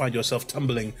and you find yourself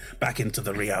tumbling back into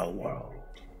the real world.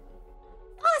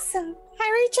 Awesome.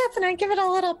 I reach up and I give it a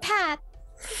little pat.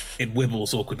 It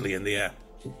wibbles awkwardly in the air.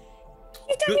 You've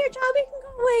done your job. You can go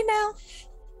away now.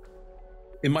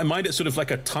 In my mind, it's sort of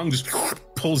like a tongue just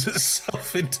pulls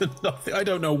itself into nothing. I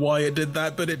don't know why it did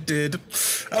that, but it did.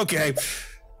 Okay.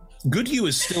 Goodhue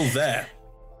is still there.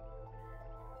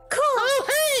 Cool. Oh,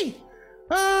 hey!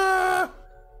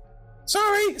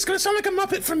 Sorry, it's gonna sound like a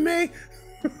Muppet from me.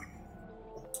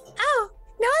 Oh,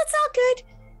 no, it's all good.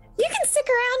 You can stick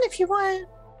around if you want.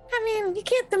 I mean, you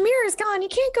can't, the mirror's gone. You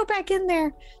can't go back in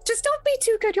there. Just don't be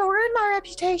too good. You'll ruin my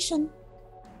reputation.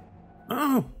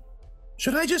 Oh.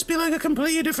 Should I just be like a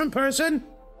completely different person?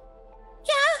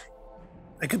 Yeah.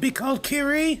 I could be called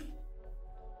Kiri.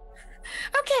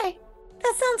 Okay.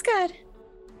 That sounds good.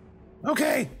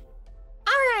 Okay.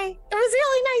 All right. It was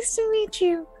really nice to meet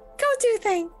you. Go do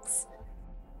things.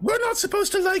 We're not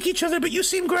supposed to like each other, but you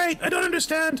seem great. I don't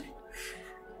understand.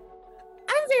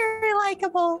 I'm very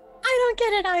likable. I don't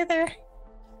get it either.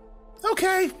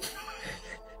 Okay.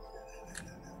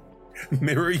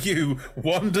 Mirror you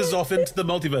wanders off into the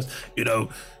multiverse. You know,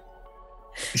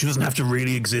 she doesn't have to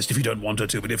really exist if you don't want her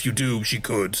to, but if you do, she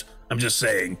could. I'm just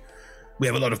saying. We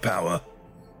have a lot of power.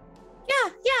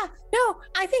 Yeah. No,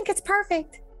 I think it's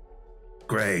perfect.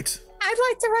 Great. I'd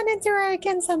like to run into her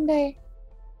again someday.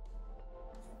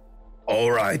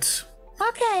 All right.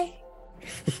 Okay.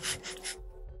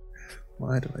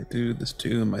 Why did I do this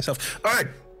to myself? All right.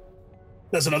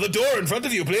 There's another door in front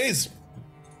of you, please.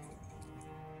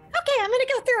 Okay, I'm gonna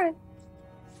go through it.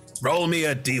 Roll me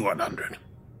a D100.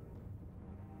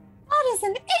 That is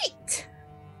an 8.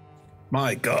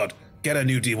 My God. Get a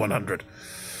new D100.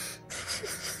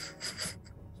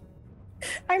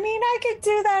 I mean, I could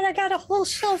do that. I got a whole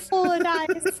shelf full of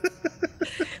dice.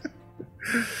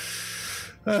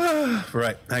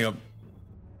 Right, hang on.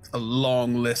 A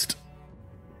long list.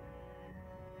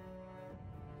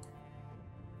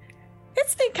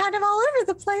 It's been kind of all over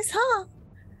the place, huh?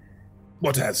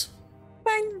 What has?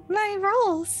 My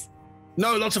rolls.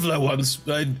 No, lots of low ones.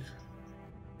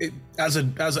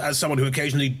 As someone who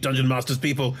occasionally dungeon masters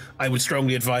people, I would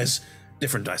strongly advise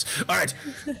different dice. All right.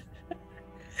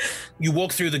 You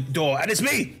walk through the door, and it's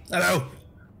me. Hello.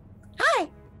 Hi.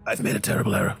 I've made a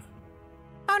terrible error.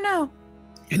 Oh no.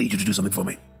 I need you to do something for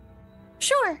me.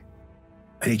 Sure.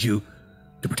 I need you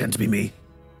to pretend to be me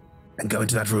and go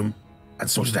into that room and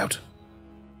sort it out.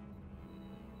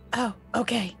 Oh,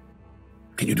 okay.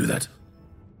 Can you do that?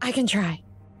 I can try.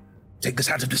 Take this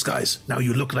hat of disguise. Now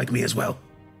you look like me as well.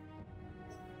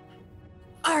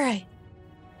 All right.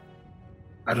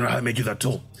 I don't know how I made you that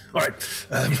tall. All right.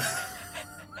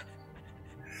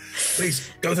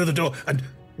 Please, go through the door, and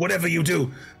whatever you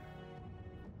do,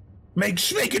 make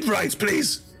it right,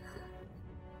 please.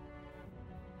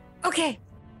 Okay.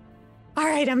 All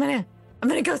right, I'm gonna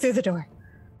go through the door.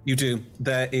 You do.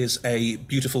 There is a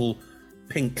beautiful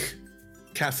pink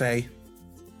cafe.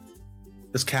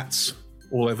 There's cats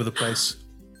all over the place.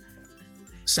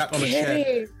 Sat on a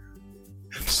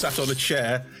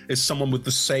chair is someone with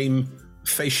the same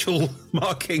facial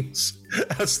markings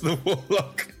as the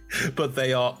warlock, but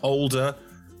they are older.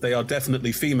 They are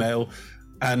definitely female,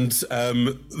 and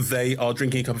they are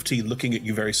drinking a cup of tea, looking at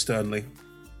you very sternly.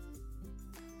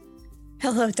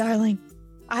 Hello, darling.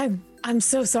 I'm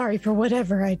so sorry for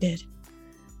whatever I did.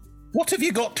 What have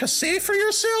you got to say for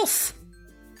yourself?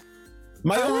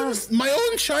 My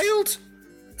own child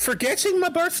forgetting my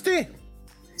birthday.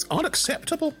 It's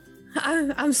unacceptable.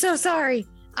 I'm so sorry.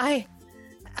 I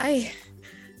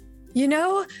you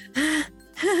know, I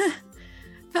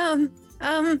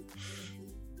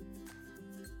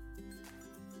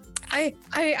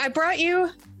brought you.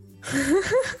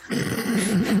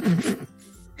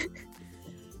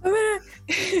 I'm gonna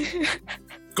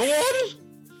Go on.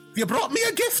 You brought me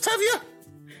a gift, have you?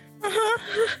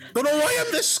 Don't know why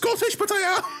I'm this Scottish, but I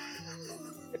am.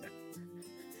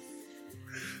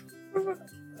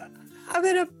 I'm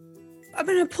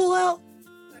gonna pull out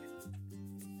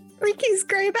Ricky's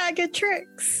gray bag of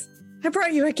tricks. I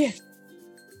brought you a gift.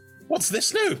 What's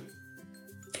this now?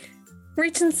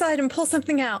 Reach inside and pull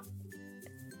something out.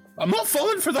 I'm not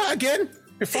falling for that again.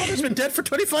 Your father's been dead for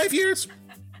 25 years.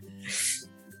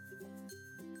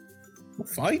 Well,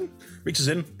 fine. Reaches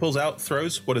in, pulls out,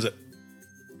 throws. What is it?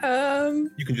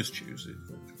 You can just choose it.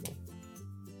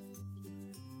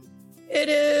 It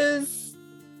is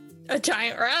a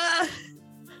giant rat.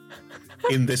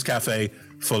 In this cafe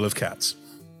full of cats.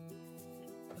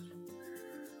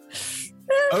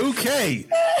 Okay.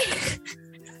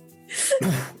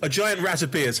 A giant rat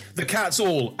appears. The cats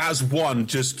all, as one,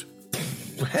 just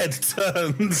head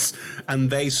turns, and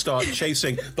they start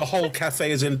chasing. The whole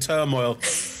cafe is in turmoil.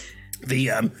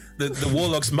 The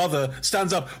warlock's mother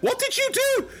stands up. What did you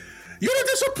do? You're a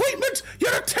disappointment.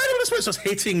 You're a terrible disappointment. Starts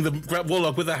hitting the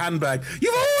warlock with a handbag.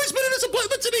 You've always been a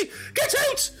disappointment to me. Get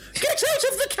out! Get out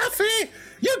of the cafe!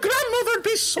 Your grandmother'd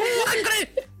be so angry.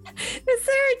 Is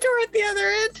there a door at the other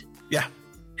end? Yeah.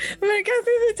 I'm gonna go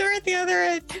through the door at the other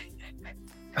end.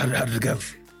 How did it go?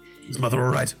 Is mother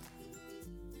all right?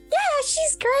 Yeah,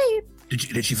 she's great.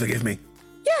 Did she forgive me?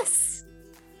 Yes.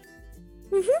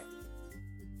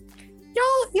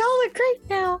 Y'all are great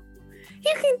now.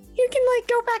 You can like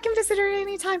go back and visit her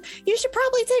anytime. You should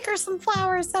probably take her some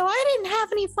flowers though. I didn't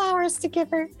have any flowers to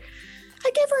give her.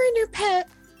 I gave her a new pet.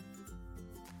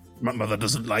 My mother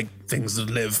doesn't like things that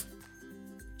live.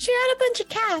 She had a bunch of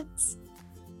cats.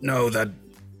 No, they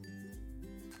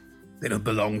don't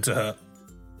belong to her.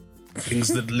 Things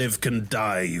that live can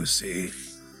die, you see.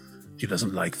 She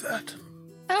doesn't like that.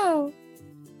 Oh.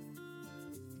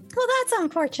 Well, that's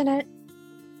unfortunate.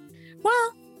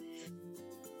 Well.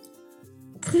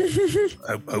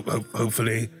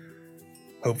 Hopefully,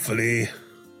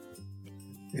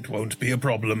 it won't be a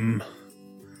problem.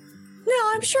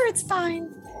 No, I'm sure it's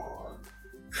fine.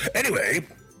 Anyway.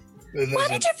 Why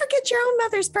did you forget your own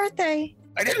mother's birthday?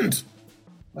 I didn't.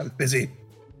 I was busy.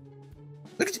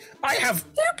 Look at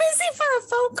You're busy for a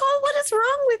phone call? What is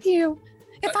wrong with you?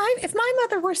 If my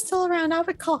mother were still around, I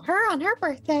would call her on her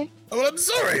birthday. Oh, I'm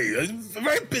sorry. I'm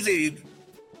very busy.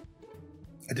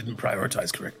 I didn't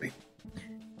prioritize correctly.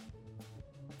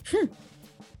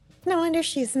 No wonder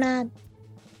she's mad.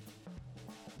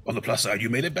 On the plus side, you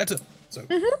made it better. So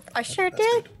I sure that's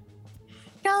did. Good.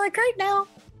 Y'all are great now.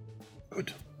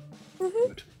 Good.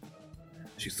 Good.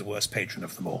 She's the worst patron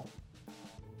of them all.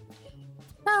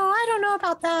 No, I don't know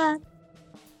about that.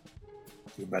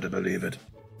 You better believe it.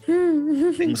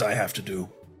 Things I have to do.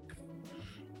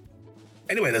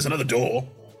 Anyway, there's another door.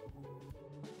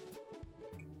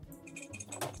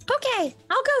 Okay,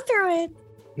 I'll go through it.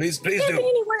 Please Can't be do.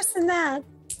 any worse than that.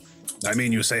 I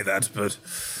mean, you say that, but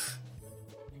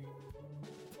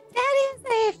That is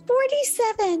a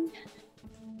 47.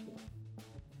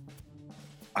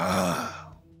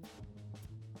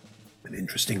 an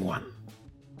interesting one.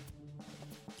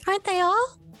 Aren't they all?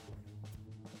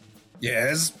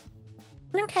 Yes.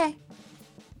 Okay.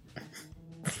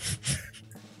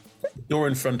 Door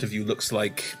in front of you looks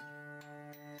like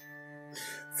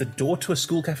the door to a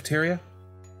school cafeteria.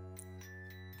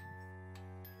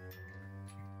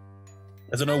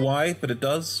 I don't know why, but it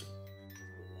does.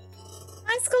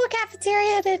 My school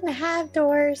cafeteria didn't have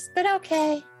doors, but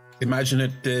okay. Imagine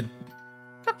it did.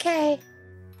 Okay.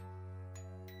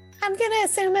 I'm gonna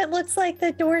assume it looks like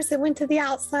the doors that went to the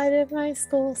outside of my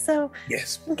school, so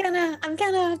Yes. I'm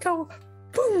gonna go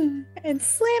boom and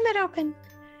slam it open.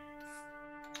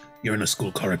 You're in a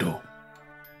school corridor.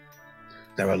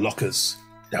 There are lockers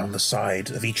down the side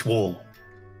of each wall,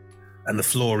 and the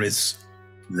floor is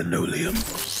linoleum.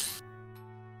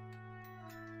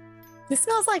 It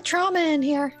smells like trauma in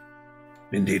here.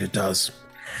 Indeed it does.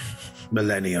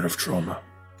 Millennia of trauma.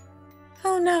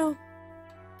 Oh no.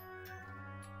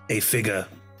 A figure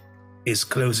is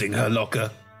closing her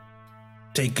locker,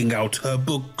 taking out her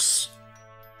books.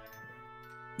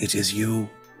 It is you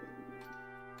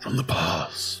from the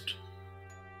past.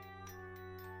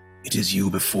 It is you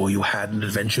before you had an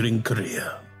adventuring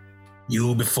career.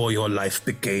 You before your life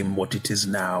became what it is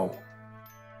now.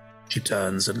 She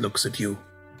turns and looks at you.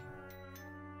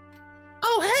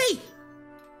 Oh, hey!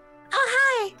 Oh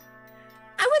hi.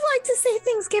 I would like to say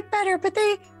things get better, but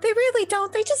they really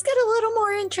don't. They just get a little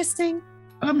more interesting.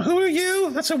 Who are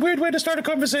you? That's a weird way to start a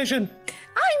conversation.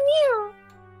 I'm you.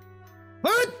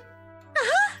 What?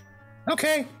 Uh-huh.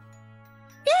 Okay.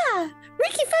 Yeah.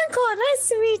 Ricky Fernclaw, nice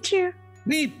to meet you.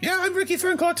 Me? Yeah, I'm Ricky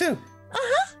Fernclaw too.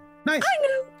 Uh-huh. Nice. I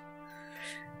know.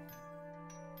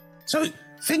 So,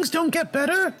 things don't get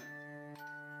better?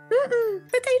 But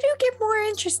they do get more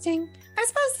interesting. I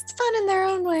suppose it's fun in their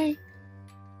own way.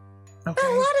 Okay. But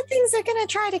a lot of things are gonna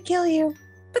try to kill you.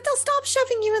 But they'll stop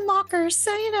shoving you in lockers,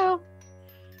 so you know.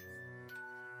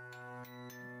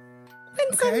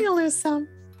 Win some, Okay. you lose some.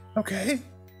 Okay.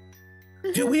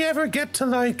 Do we ever get to,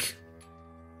 like,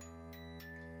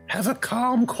 have a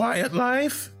calm, quiet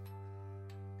life?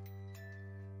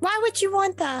 Why would you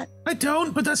want that? I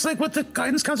don't, but that's like what the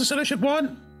guidance counselor said I should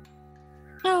want.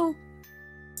 Oh.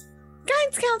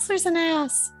 Guidance counselor's an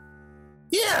ass.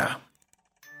 Yeah.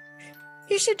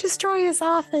 You should destroy his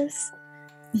office.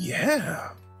 Yeah.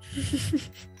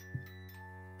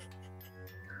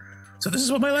 So this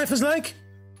is what my life is like?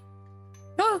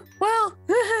 Oh, well.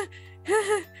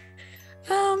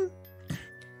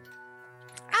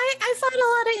 I found a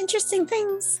lot of interesting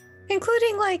things,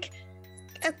 including like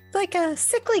a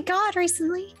sickly god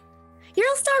recently.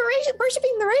 You'll start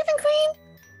worshiping the Raven Queen?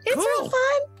 It's real Cool.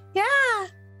 fun. Yeah.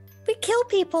 We kill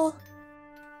people.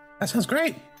 That sounds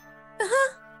great.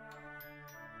 Uh-huh.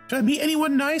 Should I meet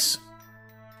anyone nice?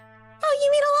 Oh,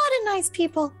 you meet a lot of nice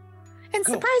people. And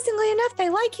Cool. surprisingly enough, they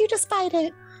like you despite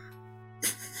it.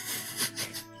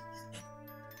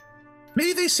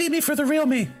 Maybe they see me for the real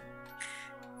me.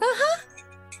 Uh-huh.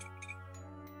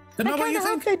 Then I not what kind you of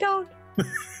hope think? they don't.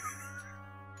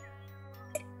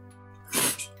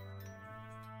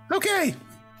 Okay.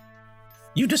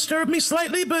 You disturb me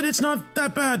slightly, but it's not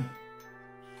that bad.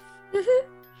 Mm-hmm.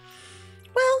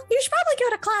 Well, you should probably go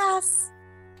to class.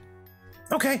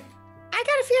 Okay. I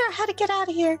gotta figure out how to get out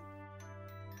of here.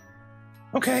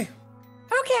 Okay.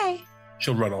 Okay.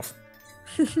 She'll run off.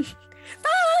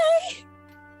 Bye!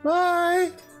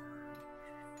 Bye.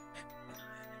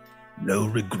 No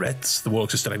regrets. The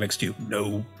warlock is standing next to you.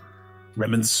 No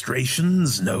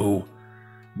remonstrations. No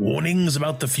warnings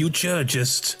about the future.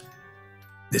 Just,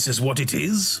 this is what it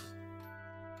is.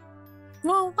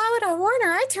 Well, why would I warn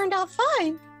her? I turned out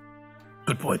fine.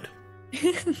 Good point.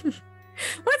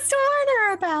 What's to warn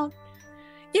her about?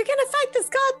 You're gonna fight this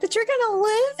god, but you're gonna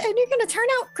live and you're gonna turn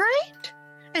out great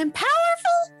and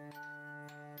powerful?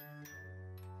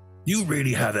 You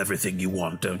really have everything you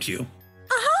want, don't you?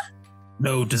 Uh-huh.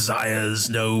 No desires,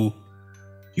 no...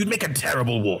 You'd make a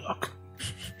terrible warlock.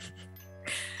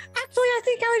 Actually, I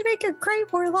think I would make a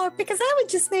great warlock because I would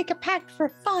just make a pact for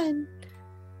fun.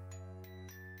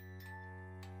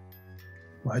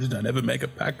 Why did I never make a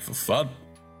pact for fun?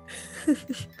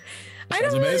 I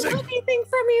don't Sounds really amazing. want anything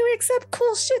from you except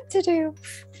cool shit to do.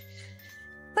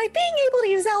 Like being able to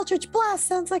use Eldritch Blast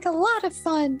sounds like a lot of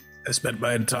fun. I spent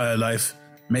my entire life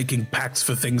making pacts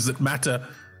for things that matter.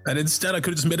 And instead I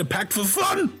could have just made a pact for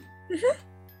fun. Mm-hmm.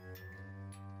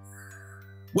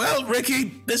 Well,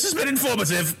 Ricky, this has been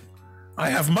informative. I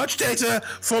have much data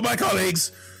for my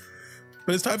colleagues.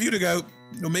 But it's time for you to go.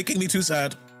 You're making me too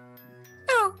sad.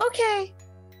 Oh, okay.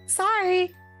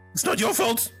 Sorry. It's not your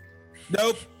fault.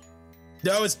 Nope.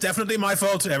 No, it's definitely my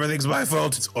fault. Everything's my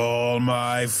fault. It's all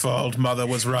my fault. Mother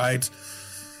was right.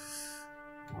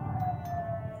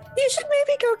 You should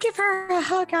maybe go give her a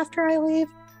hug after I leave.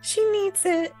 She needs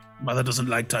it. Mother doesn't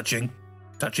like touching.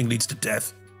 Touching leads to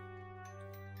death.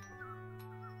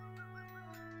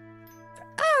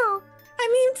 Oh, I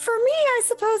mean, for me, I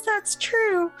suppose that's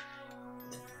true.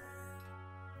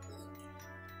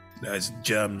 There's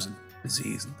germs and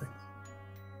disease and things.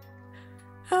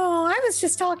 Oh, I was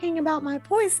just talking about my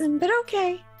poison, but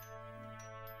okay.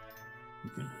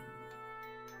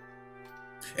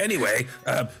 Anyway,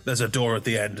 there's a door at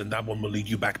the end, and that one will lead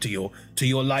you back to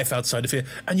your life outside of here,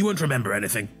 and you won't remember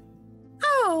anything.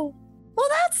 Oh, well,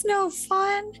 that's no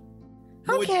fun.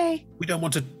 No, Okay, We don't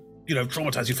want to,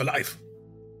 traumatize you for life.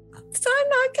 so I'm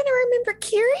not going to remember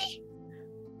Kiri?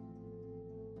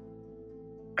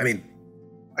 I mean,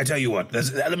 I tell you what,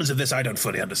 there's elements of this I don't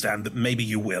fully understand that maybe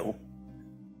you will.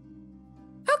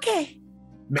 Okay,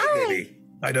 Maybe.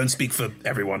 I don't speak for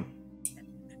everyone.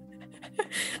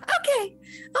 okay.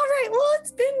 All right, well,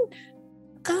 it's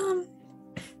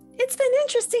been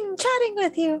interesting chatting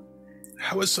with you.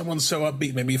 How is someone so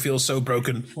upbeat made me feel so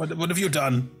broken? What have you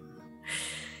done?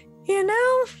 You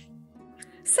know,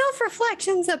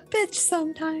 self-reflection's a bitch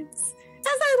sometimes, as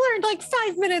I learned like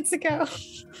 5 minutes ago.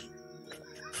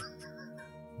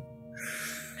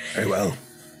 Very well.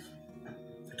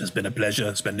 It has been a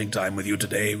pleasure spending time with you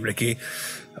today, Ricky.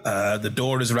 The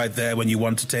door is right there when you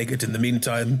want to take it. In the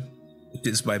meantime, it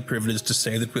is my privilege to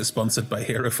say that we're sponsored by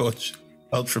Hero Forge,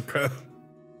 Ultra Pro,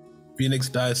 Phoenix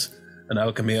Dice, and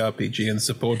Alchemy RPG, and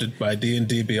supported by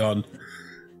D&D Beyond,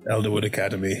 Elderwood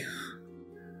Academy,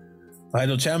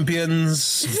 Idle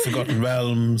Champions, Forgotten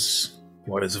Realms,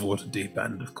 Warriors of Waterdeep,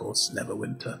 and of course,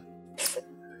 Neverwinter.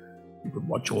 You can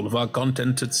watch all of our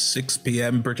content at 6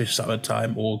 p.m. British Summer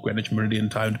Time or Greenwich Meridian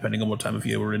Time, depending on what time of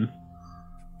year we're in.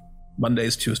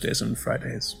 Mondays, Tuesdays, and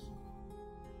Fridays.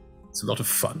 It's a lot of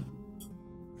fun.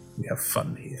 We have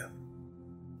fun here.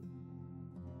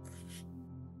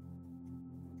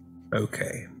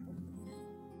 Okay.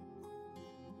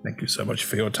 Thank you so much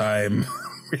for your time,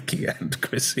 Ricky and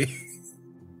Chrissy.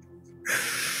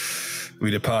 We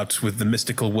depart with the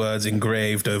mystical words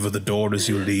engraved over the door as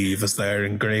you leave, as they are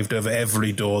engraved over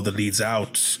every door that leads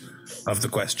out of the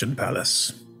Question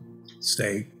Palace.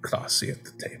 Stay classy at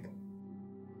the table.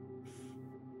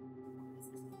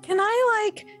 Can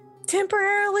I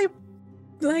temporarily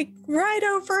ride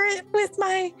over it with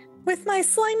my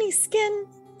slimy skin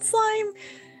slime?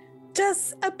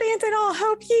 Just abandon all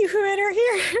hope, you who enter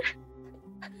here.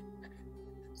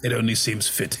 It only seems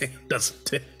fitting,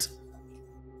 doesn't it?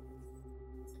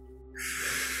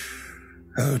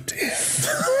 Oh dear.